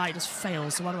I try just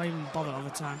fails, so why do I even bother all the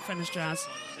time? Fenestraz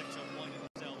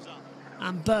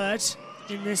and Bird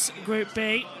in this Group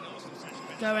B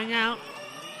going out.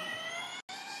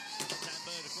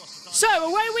 So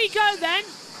away we go then.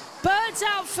 Bird's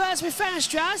out first with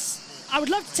Fenestraz. I would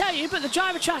love to tell you, but the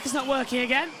driver track is not working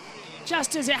again,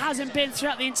 just as it hasn't been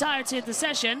throughout the entirety of the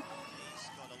session.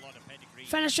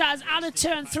 Fenestraz out of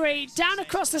turn 3, down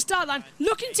across the start line,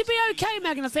 looking to be okay,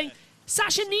 Megan, I think.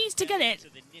 Sasha needs to get it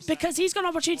because he's got an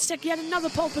opportunity to take yet another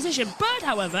pole position. Bird,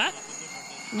 however,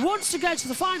 wants to go to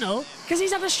the final because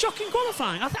he's had a shocking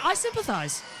qualifying. I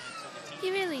sympathise.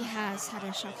 He really has had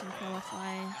a shocking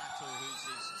qualifying.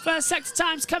 First sector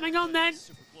time's coming on then.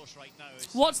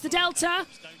 What's the delta?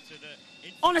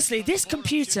 Honestly, this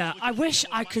computer, I wish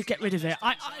I could get rid of it.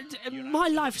 My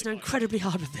life is now incredibly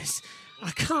hard with this.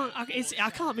 I can't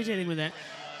be dealing with it.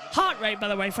 Heart rate, by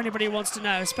the way, for anybody who wants to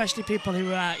know, especially people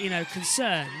who are, you know,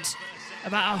 concerned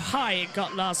about how high it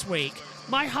got last week.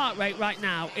 My heart rate right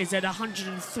now is at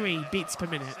 103 beats per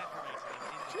minute.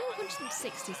 Do you know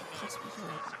 160 is a possible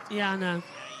rate? Yeah, I know.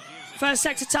 First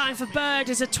sector time for Bird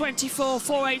is at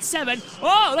 24.487.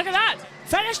 Oh, look at that!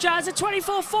 Fenestraz at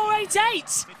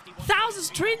 24.488. Thousands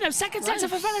between them. Second sector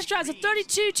for Fenestraz at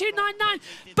 32.299.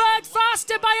 Bird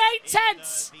faster by 8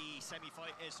 tenths.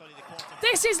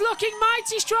 This is looking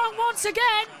mighty strong once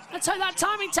again. Let's hope that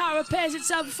timing tower repairs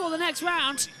itself before the next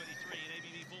round.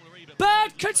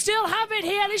 Bird could still have it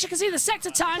here. At least you can see the sector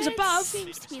times above.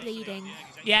 Seems to be leading.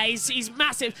 Yeah, he's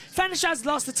massive. Fenestraz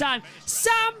lost the time.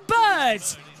 Sam Bird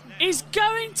is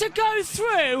going to go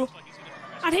through,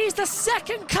 and he's the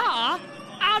second car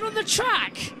out on the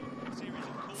track.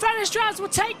 Fenestraz will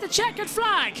take the checkered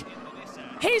flag.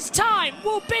 His time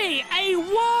will be a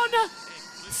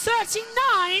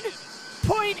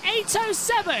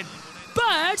 1:39.807.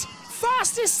 Bird,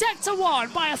 fastest sector 1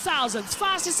 by 1,000th,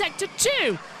 fastest sector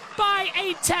 2 by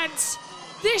 8 tenths.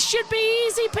 This should be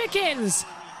easy pickings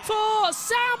for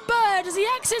Sam Bird as he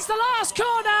exits the last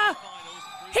corner.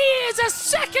 He is a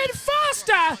second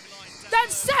faster than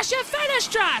Sasha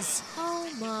Fenestraz. Oh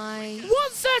my.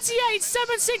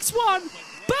 1:38.761.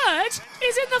 Bird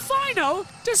is in the final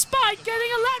despite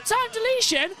getting a lap time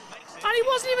deletion, and he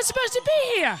wasn't even supposed to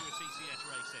be here.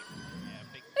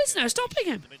 There's no stopping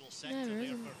him.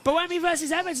 No. Buemi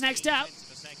versus Evans next up.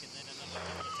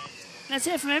 Let's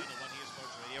hear from him.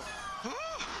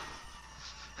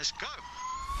 Let's go.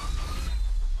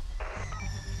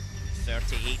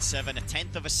 38.7, a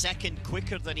tenth of a second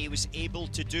quicker than he was able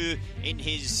to do in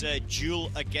his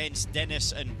duel against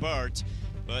Dennis and Bird.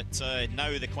 But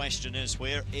now the question is,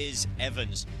 where is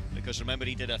Evans? Because remember,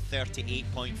 he did a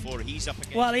 38.4. He's up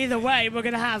against... Well, either way, we're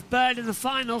going to have Bird in the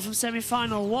final from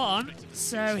semi-final 1.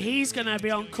 So he's going to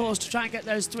be on course to try and get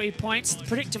those 3 points. The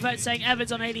predictor vote saying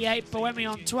Evans on 88, Buemi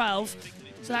on 12.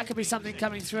 So that could be something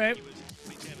coming through.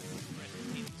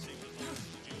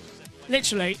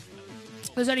 Literally,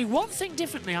 there's only one thing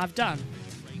differently I've done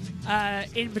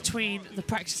in between the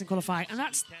practice and qualifying, and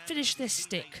that's finish this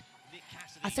stick.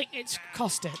 I think it's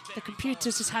cost it. The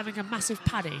computer's just having a massive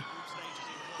paddy.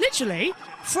 Literally,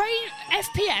 frame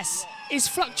FPS is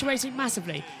fluctuating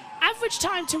massively. Average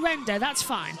time to render, that's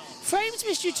fine. Frames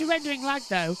missed due to rendering lag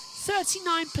though,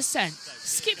 39%.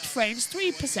 Skipped frames,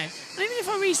 3%. And even if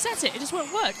I reset it, it just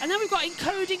won't work. And then we've got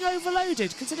encoding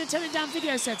overloaded. Consider turning down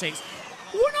video settings.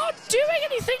 We're not doing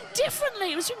anything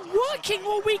differently. It's been working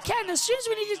all weekend. As soon as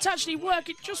we need it to actually work,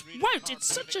 it just won't. It's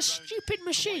such a stupid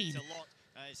machine.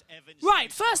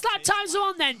 Right, first lap times are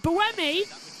on then. Buemi,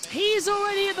 he's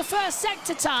already at the first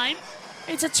sector time.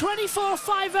 It's a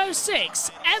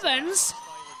 24.506. Evans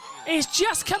is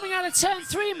just coming out of turn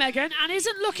 3, Megan, and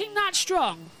isn't looking that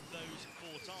strong.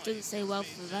 Doesn't say well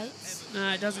for the votes. No,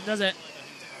 it doesn't, does it?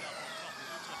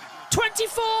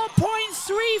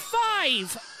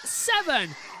 24.357.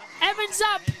 Evans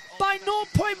up by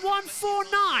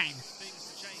 0.149.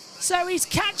 So he's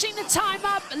catching the time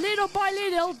up little by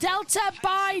little, delta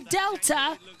by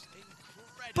delta.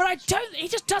 But he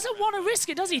just doesn't want to risk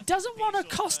it, does he? He doesn't want to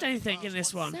cost anything in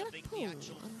this one. Is that a pool?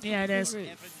 Yeah, it is.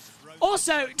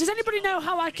 Also, does anybody know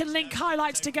how I can link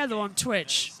highlights together on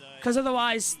Twitch? Because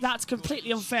otherwise, that's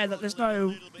completely unfair that there's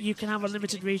no, you can have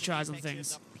unlimited retries on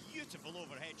things.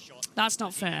 That's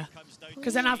not fair.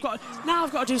 Because then I've got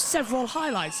to do several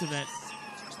highlights of it.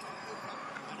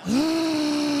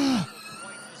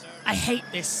 I hate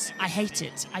this. I hate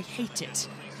it. I hate it.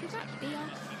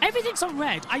 Everything's on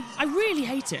red. I really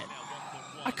hate it.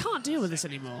 I can't deal with this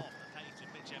anymore.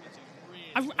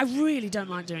 I really don't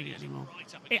like doing it anymore.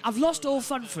 I've lost all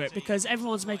fun for it because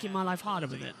everyone's making my life harder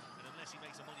with it.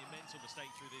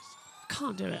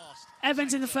 Can't do it.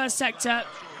 Evans in the first sector.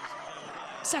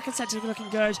 Second sector looking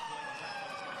good.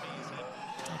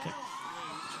 Okay.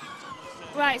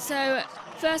 Right, so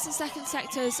first and second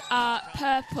sectors are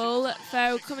purple.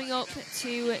 So coming up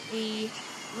to the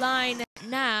line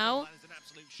now.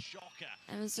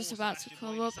 Evans just about to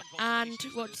come up, and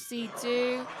what does he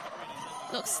do?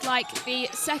 Looks like the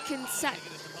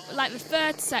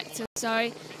third sector,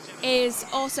 sorry, is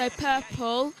also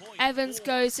purple. Evans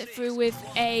goes through with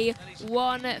a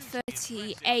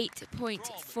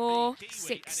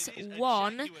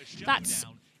 1:38.461. That's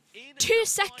 2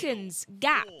 seconds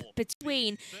gap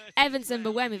between Evans and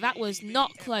Buemi. That was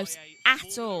not close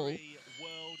at all.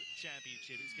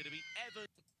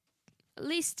 At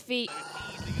least the...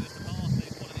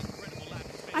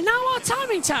 And now our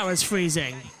timing tower's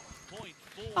freezing.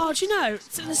 Oh, do you know,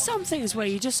 there's some things where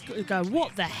you just go,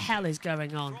 what the hell is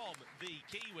going on?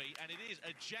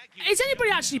 Is anybody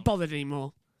actually bothered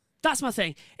anymore? That's my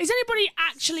thing. Is anybody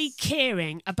actually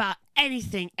caring about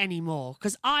anything anymore?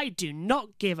 Because I do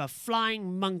not give a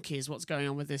flying monkeys what's going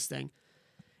on with this thing.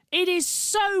 It is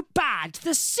so bad.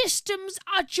 The systems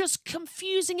are just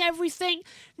confusing everything.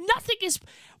 Nothing is...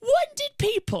 When did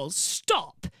people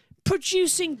stop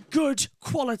producing good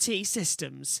quality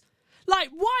systems?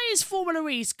 Like, why is Formula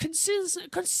E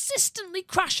consistently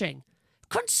crashing?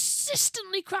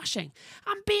 Consistently crashing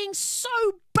and being so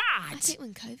bad. I think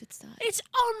when COVID started. It's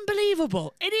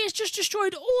unbelievable. It has just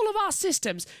destroyed all of our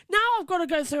systems. Now I've got to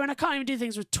go through and I can't even do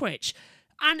things with Twitch.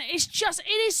 And it's just,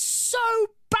 it is so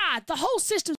bad. The whole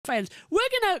system's failed. We're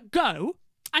going to go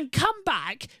and come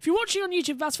back. If you're watching on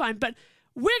YouTube, that's fine. But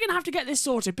we're going to have to get this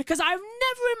sorted because I've never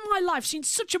in my life seen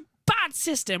such a bad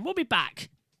system. We'll be back.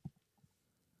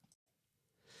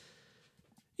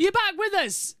 You're back with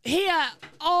us here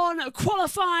on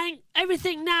qualifying.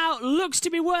 Everything now looks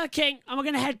to be working, and we're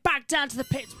going to head back down to the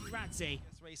pits with Radzi.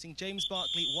 Racing, James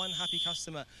Barkley, one happy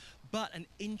customer, but an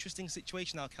interesting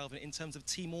situation now, Kelvin, in terms of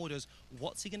team orders.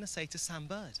 What's he going to say to Sam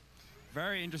Bird?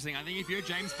 Very interesting. I think if you're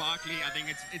James Barkley, I think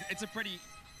it's a pretty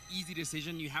easy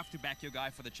decision. You have to back your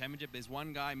guy for the championship. There's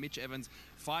one guy, Mitch Evans,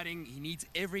 fighting. He needs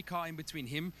every car in between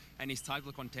him and his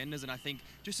title contenders, and I think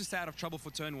just to stay out of trouble for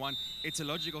turn 1, it's a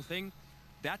logical thing.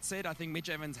 That said, I think Mitch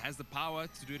Evans has the power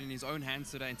to do it in his own hands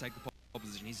today and take the pole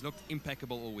position. He's looked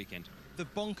impeccable all weekend. The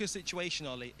bonkers situation,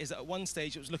 Ollie, is that at one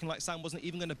stage it was looking like Sam wasn't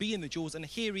even going to be in the duels, and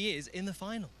here he is in the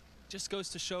final. Just goes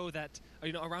to show that,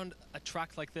 you know, around a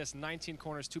track like this, 19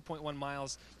 corners, 2.1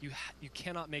 miles, you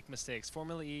cannot make mistakes.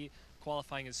 Formula E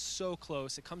qualifying is so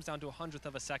close. It comes down to 100th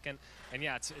of a second. And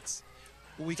yeah, it's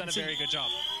done a see, very good job.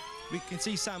 We can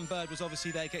see Sam Bird was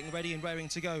obviously there getting ready and raring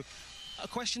to go. A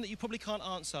question that you probably can't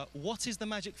answer. What is the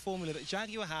magic formula that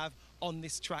Jaguar have on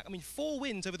this track? I mean, 4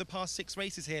 wins over the past 6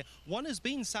 races here. 1 has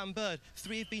been Sam Bird,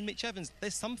 3 have been Mitch Evans.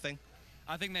 There's something.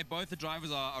 I think both the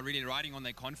drivers are really riding on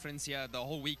their confidence here. The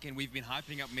whole weekend we've been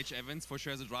hyping up Mitch Evans for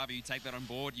sure as a driver. You take that on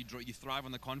board, you thrive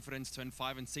on the confidence. Turn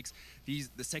 5 and 6,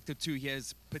 the sector 2 here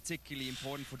is particularly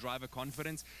important for driver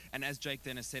confidence. And as Jake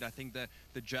Dennis said, I think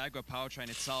the Jaguar powertrain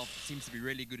itself seems to be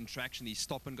really good in traction. These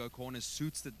stop and go corners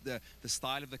suits the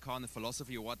style of the car and the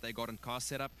philosophy of what they got in car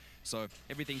setup. So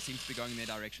everything seems to be going in their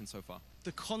direction so far.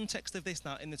 The context of this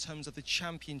now in the terms of the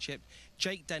championship,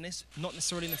 Jake Dennis, not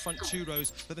necessarily in the front 2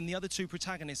 rows, but then the other 2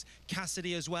 protagonists,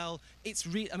 Cassidy as well.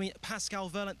 I mean, Pascal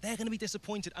Verlaine, they're going to be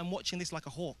disappointed. I'm watching this like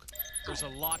a hawk. There's a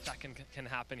lot that can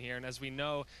happen here, and as we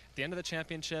know, at the end of the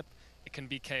championship, it can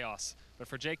be chaos. But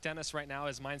for Jake Dennis right now,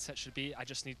 his mindset should be, I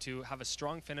just need to have a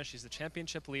strong finish. He's the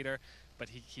championship leader, but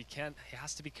he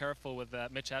has to be careful with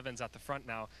Mitch Evans at the front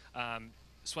now.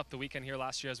 Swept the weekend here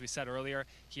last year, as we said earlier.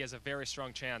 He has a very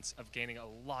strong chance of gaining a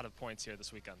lot of points here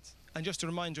this weekend. And just a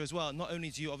reminder as well, not only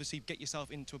do you obviously get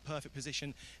yourself into a perfect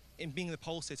position in being the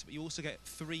pole sitter, but you also get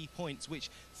 3 points,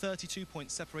 which 32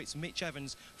 points separates Mitch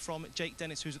Evans from Jake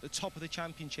Dennis, who's at the top of the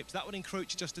championships. That would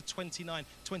encroach just to 29.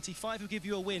 25 will give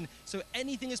you a win, so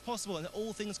anything is possible, and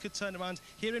all things could turn around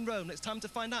here in Rome. It's time to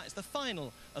find out. It's the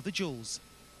final of the duels.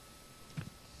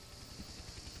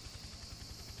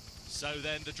 So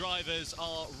then the drivers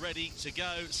are ready to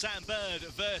go. Sam Bird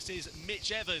versus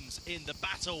Mitch Evans in the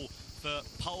battle for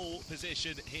pole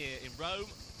position here in Rome.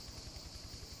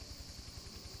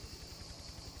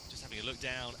 Just having a look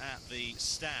down at the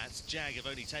stats, Jag have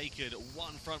only taken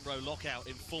 1 front row lockout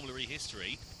in Formula E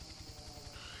history.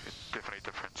 Definitely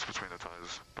difference between the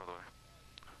tyres, by the way.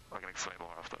 I can explain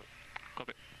more after.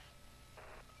 Copy.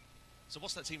 So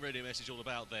what's that team radio message all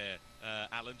about there,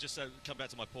 Alan? Just to come back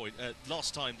to my point,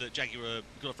 last time that Jaguar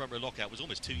got a front row lockout was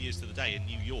almost 2 years to the day in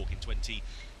New York in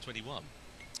 2021.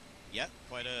 Yeah,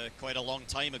 quite a long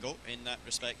time ago in that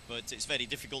respect, but it's very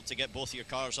difficult to get both your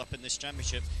cars up in this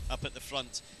championship, up at the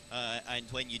front, and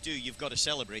when you do, you've got to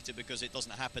celebrate it because it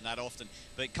doesn't happen that often.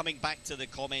 But coming back to the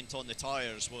comment on the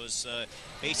tyres was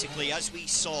basically, as we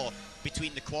saw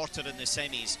between the quarter and the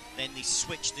semis, then they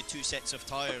switched the 2 sets of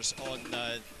tyres on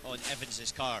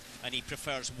Evans's car, and he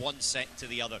prefers 1 set to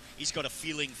the other. He's got a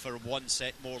feeling for 1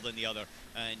 set more than the other,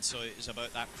 and so it was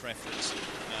about that preference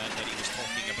that he was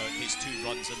talking about, his 2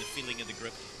 runs and the feeling of the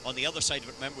grip. On the other side of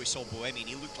it, remember we saw Bohemian,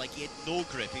 he looked like he had no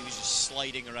grip, he was just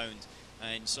sliding around,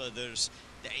 and so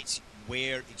it's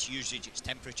wear, it's usage, it's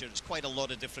temperature, there's quite a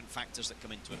lot of different factors that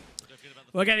come into it.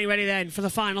 We're getting ready then for the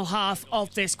final half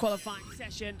of this qualifying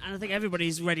session, and I think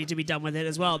everybody's ready to be done with it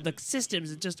as well. The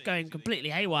systems are just going completely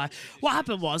haywire. What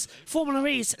happened was Formula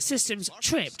E's systems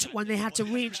tripped when they had to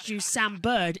reintroduce Sam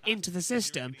Bird into the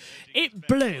system. It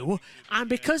blew, and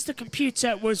because the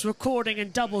computer was recording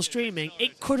and double streaming,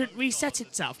 it couldn't reset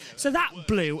itself. So that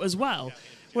blew as well,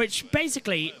 which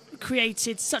basically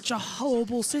created such a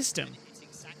horrible system.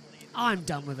 I'm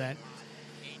done with it.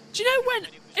 Do you know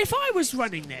if I was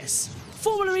running this,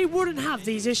 Formula E wouldn't have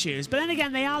these issues, but then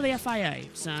again, they are the FIA,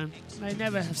 so they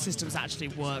never have systems that actually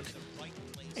work.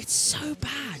 It's so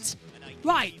bad.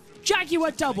 Right,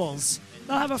 Jaguar doubles.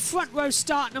 They'll have a front row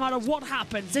start no matter what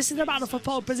happens. This is the battle for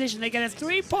pole position. They get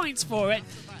 3 points for it.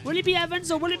 Will it be Evans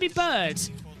or will it be Bird?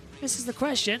 This is the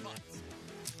question.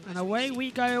 And away we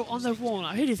go on the wall.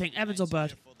 Who do you think, Evans or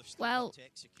Bird? Well,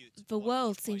 the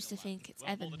world seems to think it's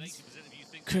Evans.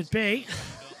 Could be.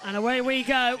 And away we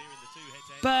go.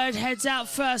 Bird heads out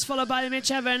first, followed by the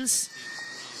Mitch Evans.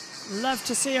 Love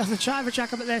to see on the driver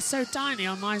tracker, but they're so tiny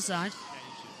on my side.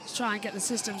 Let's try and get the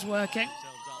systems working.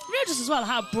 Notice as well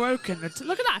how broken,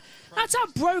 look at that. That's how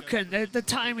broken the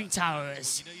timing tower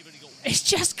is. It's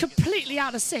just completely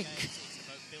out of sync.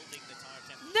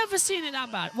 Never seen it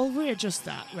that bad. We'll readjust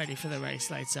that, ready for the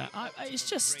race later. It's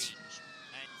just...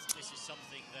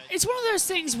 It's one of those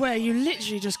things where you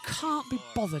literally just can't be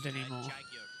bothered anymore.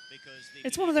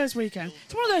 It's one of those weekends.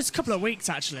 It's one of those couple of weeks,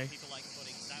 actually.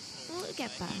 Will it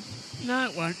get better? No,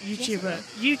 it won't.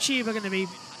 YouTube are going to be,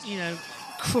 you know,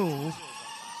 cruel.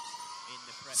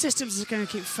 Systems are going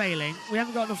to keep failing. We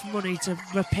haven't got enough money to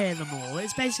repair them all.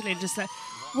 It's basically just that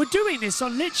we're doing this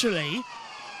on literally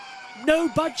no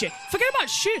budget. Forget about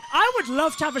I would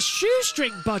love to have a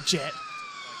shoestring budget.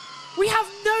 We have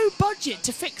no budget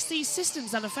to fix these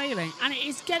systems that are failing, and it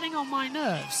is getting on my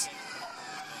nerves.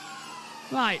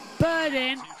 Right, Bird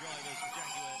in.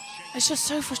 It's just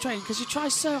so frustrating because you try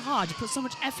so hard to put so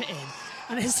much effort in,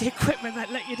 and it's the equipment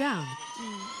that let you down.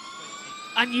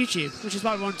 and YouTube, which is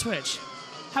why we're on Twitch.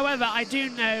 However, I do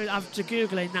know after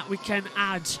Googling that we can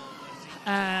add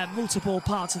multiple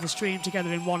parts of the stream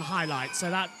together in one highlight, so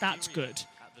that's good.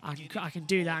 I can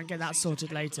do that and get that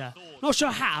sorted later. Not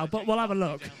sure how, but we'll have a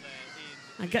look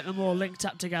and get them all linked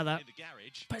up together.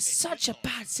 But it's such a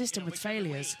bad system with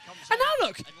failures. And now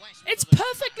look, it's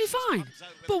perfectly fine.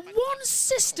 But one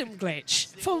system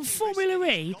glitch from Formula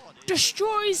E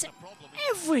destroys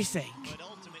everything.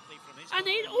 And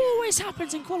it always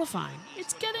happens in qualifying.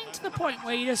 It's getting to the point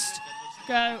where you just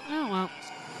go, oh well.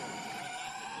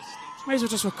 May as well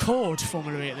just record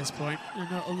Formula E at this point and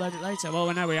I'll load it later. Well,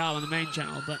 we know we are on the main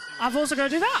channel, but I've also got to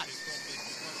do that.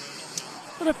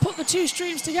 Got to put the two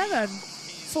streams together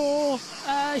for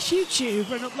YouTube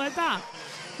and upload that.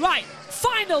 Right,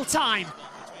 final time.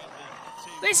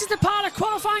 This is the part of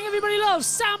qualifying everybody loves.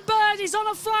 Sam Bird is on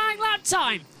a flying lap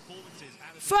time.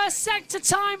 First sector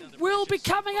time will be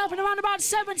coming up in around about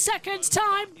 7 seconds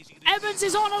time. Evans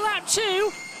is on a lap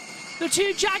 2. The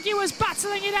two Jaguars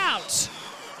battling it out.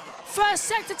 First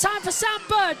sector time for Sam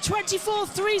Bird,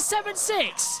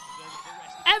 24.376.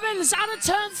 Evans out of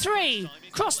turn 3,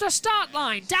 cross the start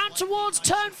line, down towards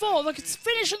turn 4. Look, it's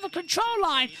finish on the control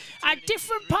line at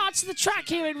different parts of the track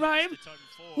here in Rome.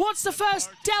 What's the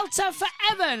first delta for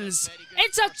Evans?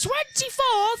 It's a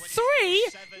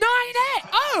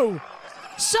 24.390.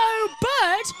 So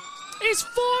Bird is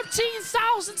 14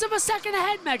 thousandths of a second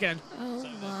ahead, Megan. Oh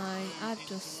my, I've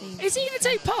just seen. Is he going to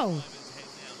take pole?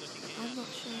 I'm not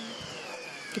sure.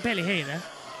 I can barely hear you there.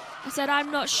 I said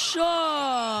I'm not sure.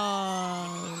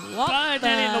 What Bird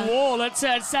then in the wall at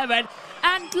turn 7.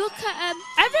 And look at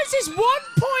Evans is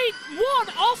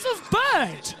 1.1 off of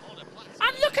Bird.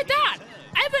 And look at that.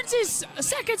 Evans is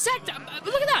second sector.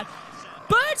 Look at that.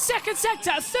 Bird's second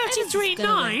sector at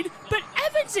 33.9, but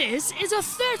Evans is a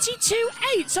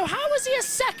 32.8. So how is he a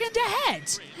second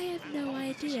ahead? I have no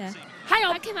idea. Hang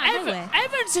on, that came out of nowhere.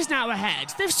 Evans is now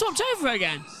ahead. They've swapped over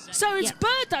again. So it's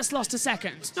Bird that's lost a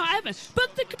second, not Evans.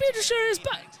 But the computer sure is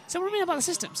Bird. So what do I mean about the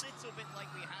systems?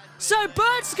 So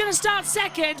Bird's going to start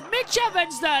second. Mitch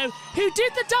Evans, though, who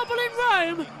did the double in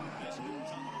Rome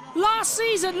last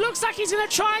season, looks like he's going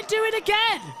to try and do it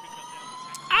again.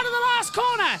 Out of the last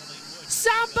corner,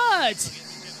 Sam Bird.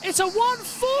 It's a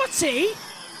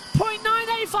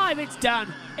 140.985. It's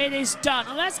done. It is done.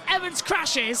 Unless Evans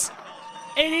crashes,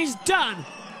 it is done.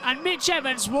 And Mitch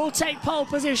Evans will take pole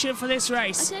position for this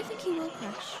race. I don't think he will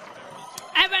crash.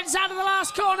 Evans out of the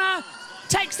last corner,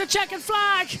 takes the checkered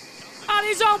flag, and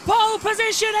he's on pole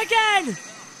position again.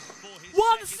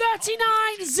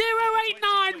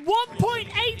 139.089,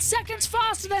 1.8 seconds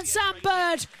faster than Sam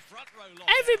Bird.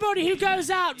 Everybody who goes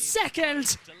out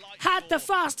second had the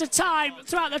faster time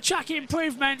throughout the track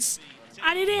improvements,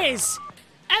 and it is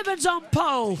Evans on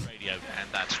pole. And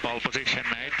that's pole position,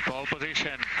 mate. Pole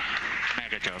position.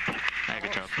 Mega job. Mega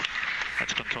job.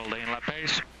 Let's control the in-lap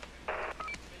pace.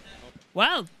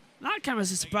 Well, that came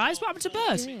as a surprise. What happened to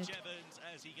Bird?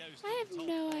 I have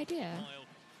no idea.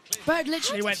 Bird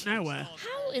literally went nowhere.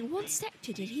 How in one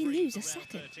sector did he lose a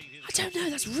second? I don't know.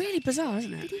 That's really bizarre,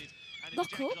 isn't it? Did he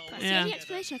lock up? That's the only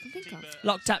explanation I can think of.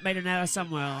 Locked up, made an error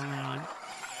somewhere on the line.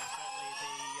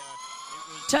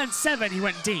 Turn 7, he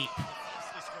went deep.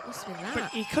 Must have been that.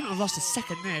 But he couldn't have lost a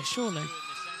second there, surely.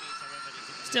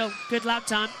 Still, good lap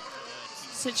time.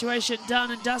 Situation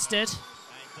done and dusted.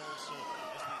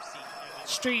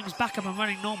 Stream's back up and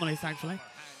running normally, thankfully.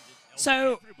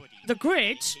 So, the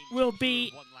grid will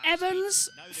be Evans,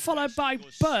 followed by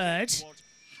Bird,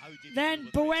 then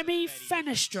Buemi,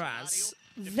 Fenestras.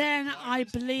 Then I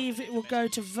believe it will go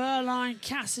to Verline,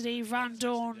 Cassidy, Van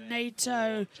Dorn,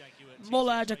 Nato,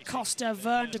 Muller, Da Costa,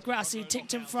 Verne, Degrassi,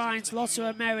 Ticton Frines, Lotto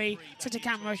Emery,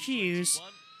 Titacamera, Hughes.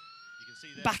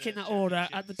 Back in that order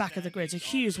at the back of the grid. So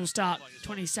Hughes will start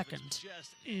 22nd.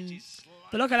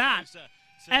 But look at that.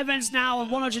 Evans now on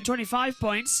 125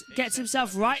 points. Gets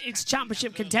himself right into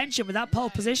championship contention with that pole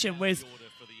position with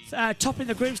topping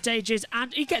the group stages.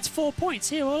 And he gets 4 points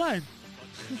here alone.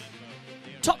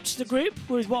 Topped the group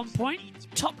with 1 point.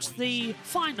 Topped the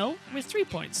final with 3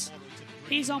 points.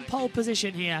 He's on pole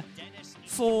position here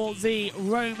for the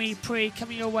Romy Prix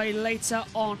coming your way later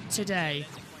on today.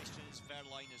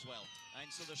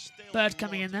 Bird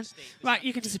coming in then. Right,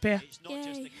 you can disappear.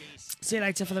 Yay. See you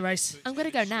later for the race. I'm going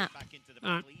to go nap.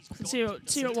 All right. See you at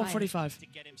 1:45.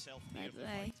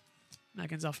 Bye-bye.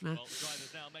 Megan's off now.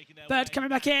 Bird coming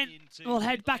back in. We'll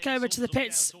head back over to the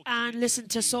pits and listen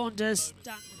to Saunders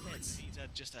down the pits. He's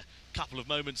had just a couple of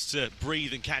moments to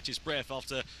breathe and catch his breath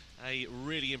after a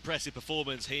really impressive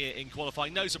performance here in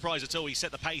qualifying. No surprise at all. He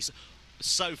set the pace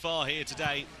so far here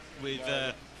today with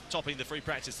topping the free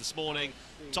practice this morning,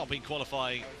 topping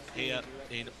qualifying here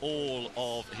in all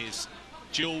of his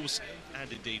duels,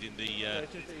 and indeed in the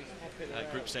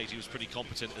group stage he was pretty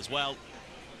competent as well,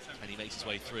 and he makes his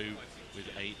way through with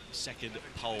a second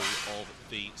pole of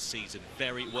the season.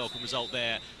 Very welcome result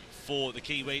there for the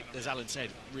Kiwi. As Alan said,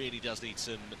 really does need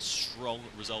some strong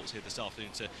results here this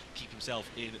afternoon to keep himself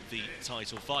in the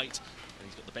title fight, and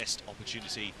he's got the best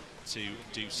opportunity to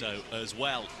do so as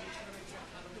well.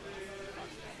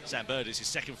 Sam Bird is his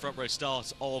second front row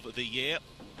start of the year.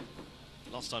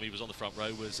 Last time he was on the front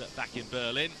row was back in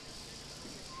Berlin.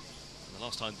 And the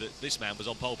last time that this man was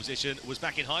on pole position was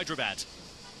back in Hyderabad.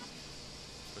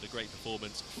 But a great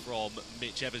performance from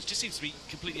Mitch Evans. Just seems to be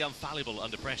completely infallible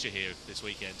under pressure here this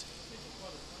weekend.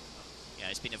 Yeah,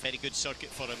 it's been a very good circuit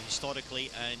for him historically,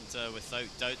 and without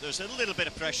doubt there's a little bit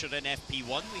of pressure in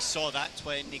FP1. We saw that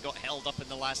when he got held up in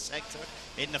the last sector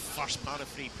in the first part of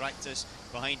free practice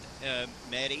behind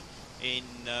Mary in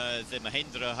the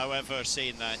Mahindra. However,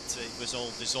 saying that it was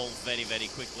all dissolved very, very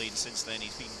quickly, and since then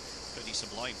he's been pretty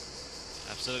sublime.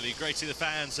 Absolutely. Great to see the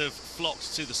fans have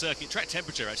flocked to the circuit. Track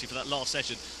temperature, actually, for that last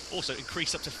session also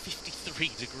increased up to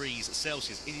 53 degrees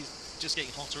Celsius. It is just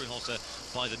getting hotter and hotter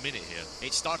by the minute here.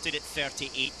 It started at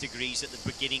 38 degrees at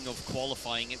the beginning of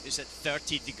qualifying. It was at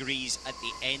 30 degrees at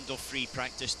the end of free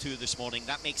practice 2 this morning.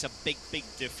 That makes a big, big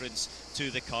difference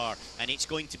to the car. And it's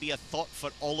going to be a thought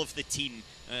for all of the team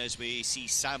as we see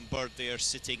Sam Bird there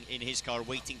sitting in his car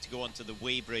waiting to go onto the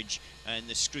weighbridge and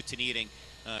the scrutineering.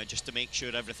 Just to make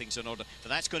sure everything's in order. But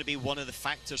that's going to be one of the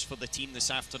factors for the team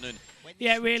this afternoon.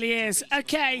 Yeah, it really is.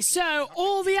 Okay, so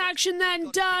all the action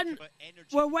then done.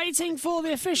 We're waiting for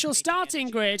the official starting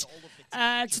grid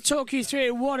to talk you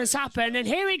through what has happened. And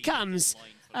here it comes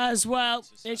as well.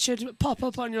 It should pop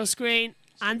up on your screen.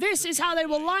 And this is how they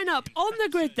will line up on the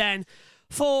grid then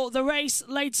for the race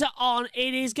later on.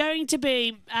 It is going to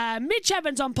be Mitch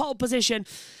Evans on pole position.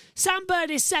 Sam Bird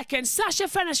is second, Sasha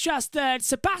Fenestras third,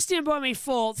 Sebastian Buemi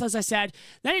fourth, as I said.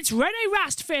 Then it's Rene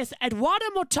Rast fifth, Eduardo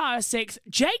Mortara sixth,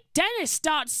 Jake Dennis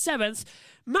starts seventh,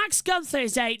 Max Gunther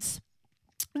is eighth,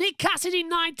 Nick Cassidy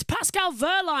ninth, Pascal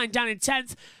Verline down in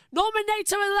 10th, Norman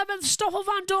Nato 11th, Stoffel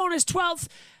Van Dorn is 12th,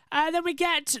 then we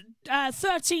get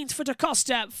 13th for Da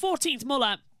Costa, 14th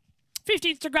Muller,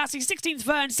 15th Degrassi, 16th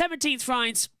Verne, 17th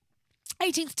Freins,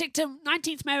 18th Tictum,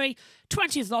 19th Mary,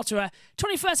 20th Lotterer,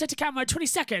 21st Etacamera,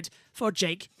 22nd for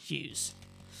Jake Hughes.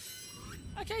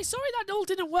 Okay, sorry that all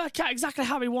didn't work out exactly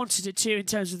how we wanted it to in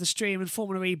terms of the stream and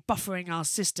Formula E buffering our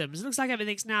systems. It looks like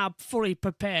everything's now fully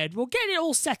prepared. We'll get it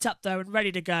all set up though and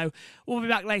ready to go. We'll be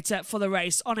back later for the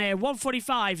race on air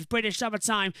 1:45 British Summer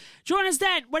Time. Join us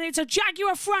then when it's a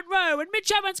Jaguar front row and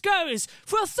Mitch Evans goes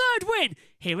for a third win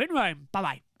here in Rome.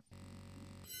 Bye-bye.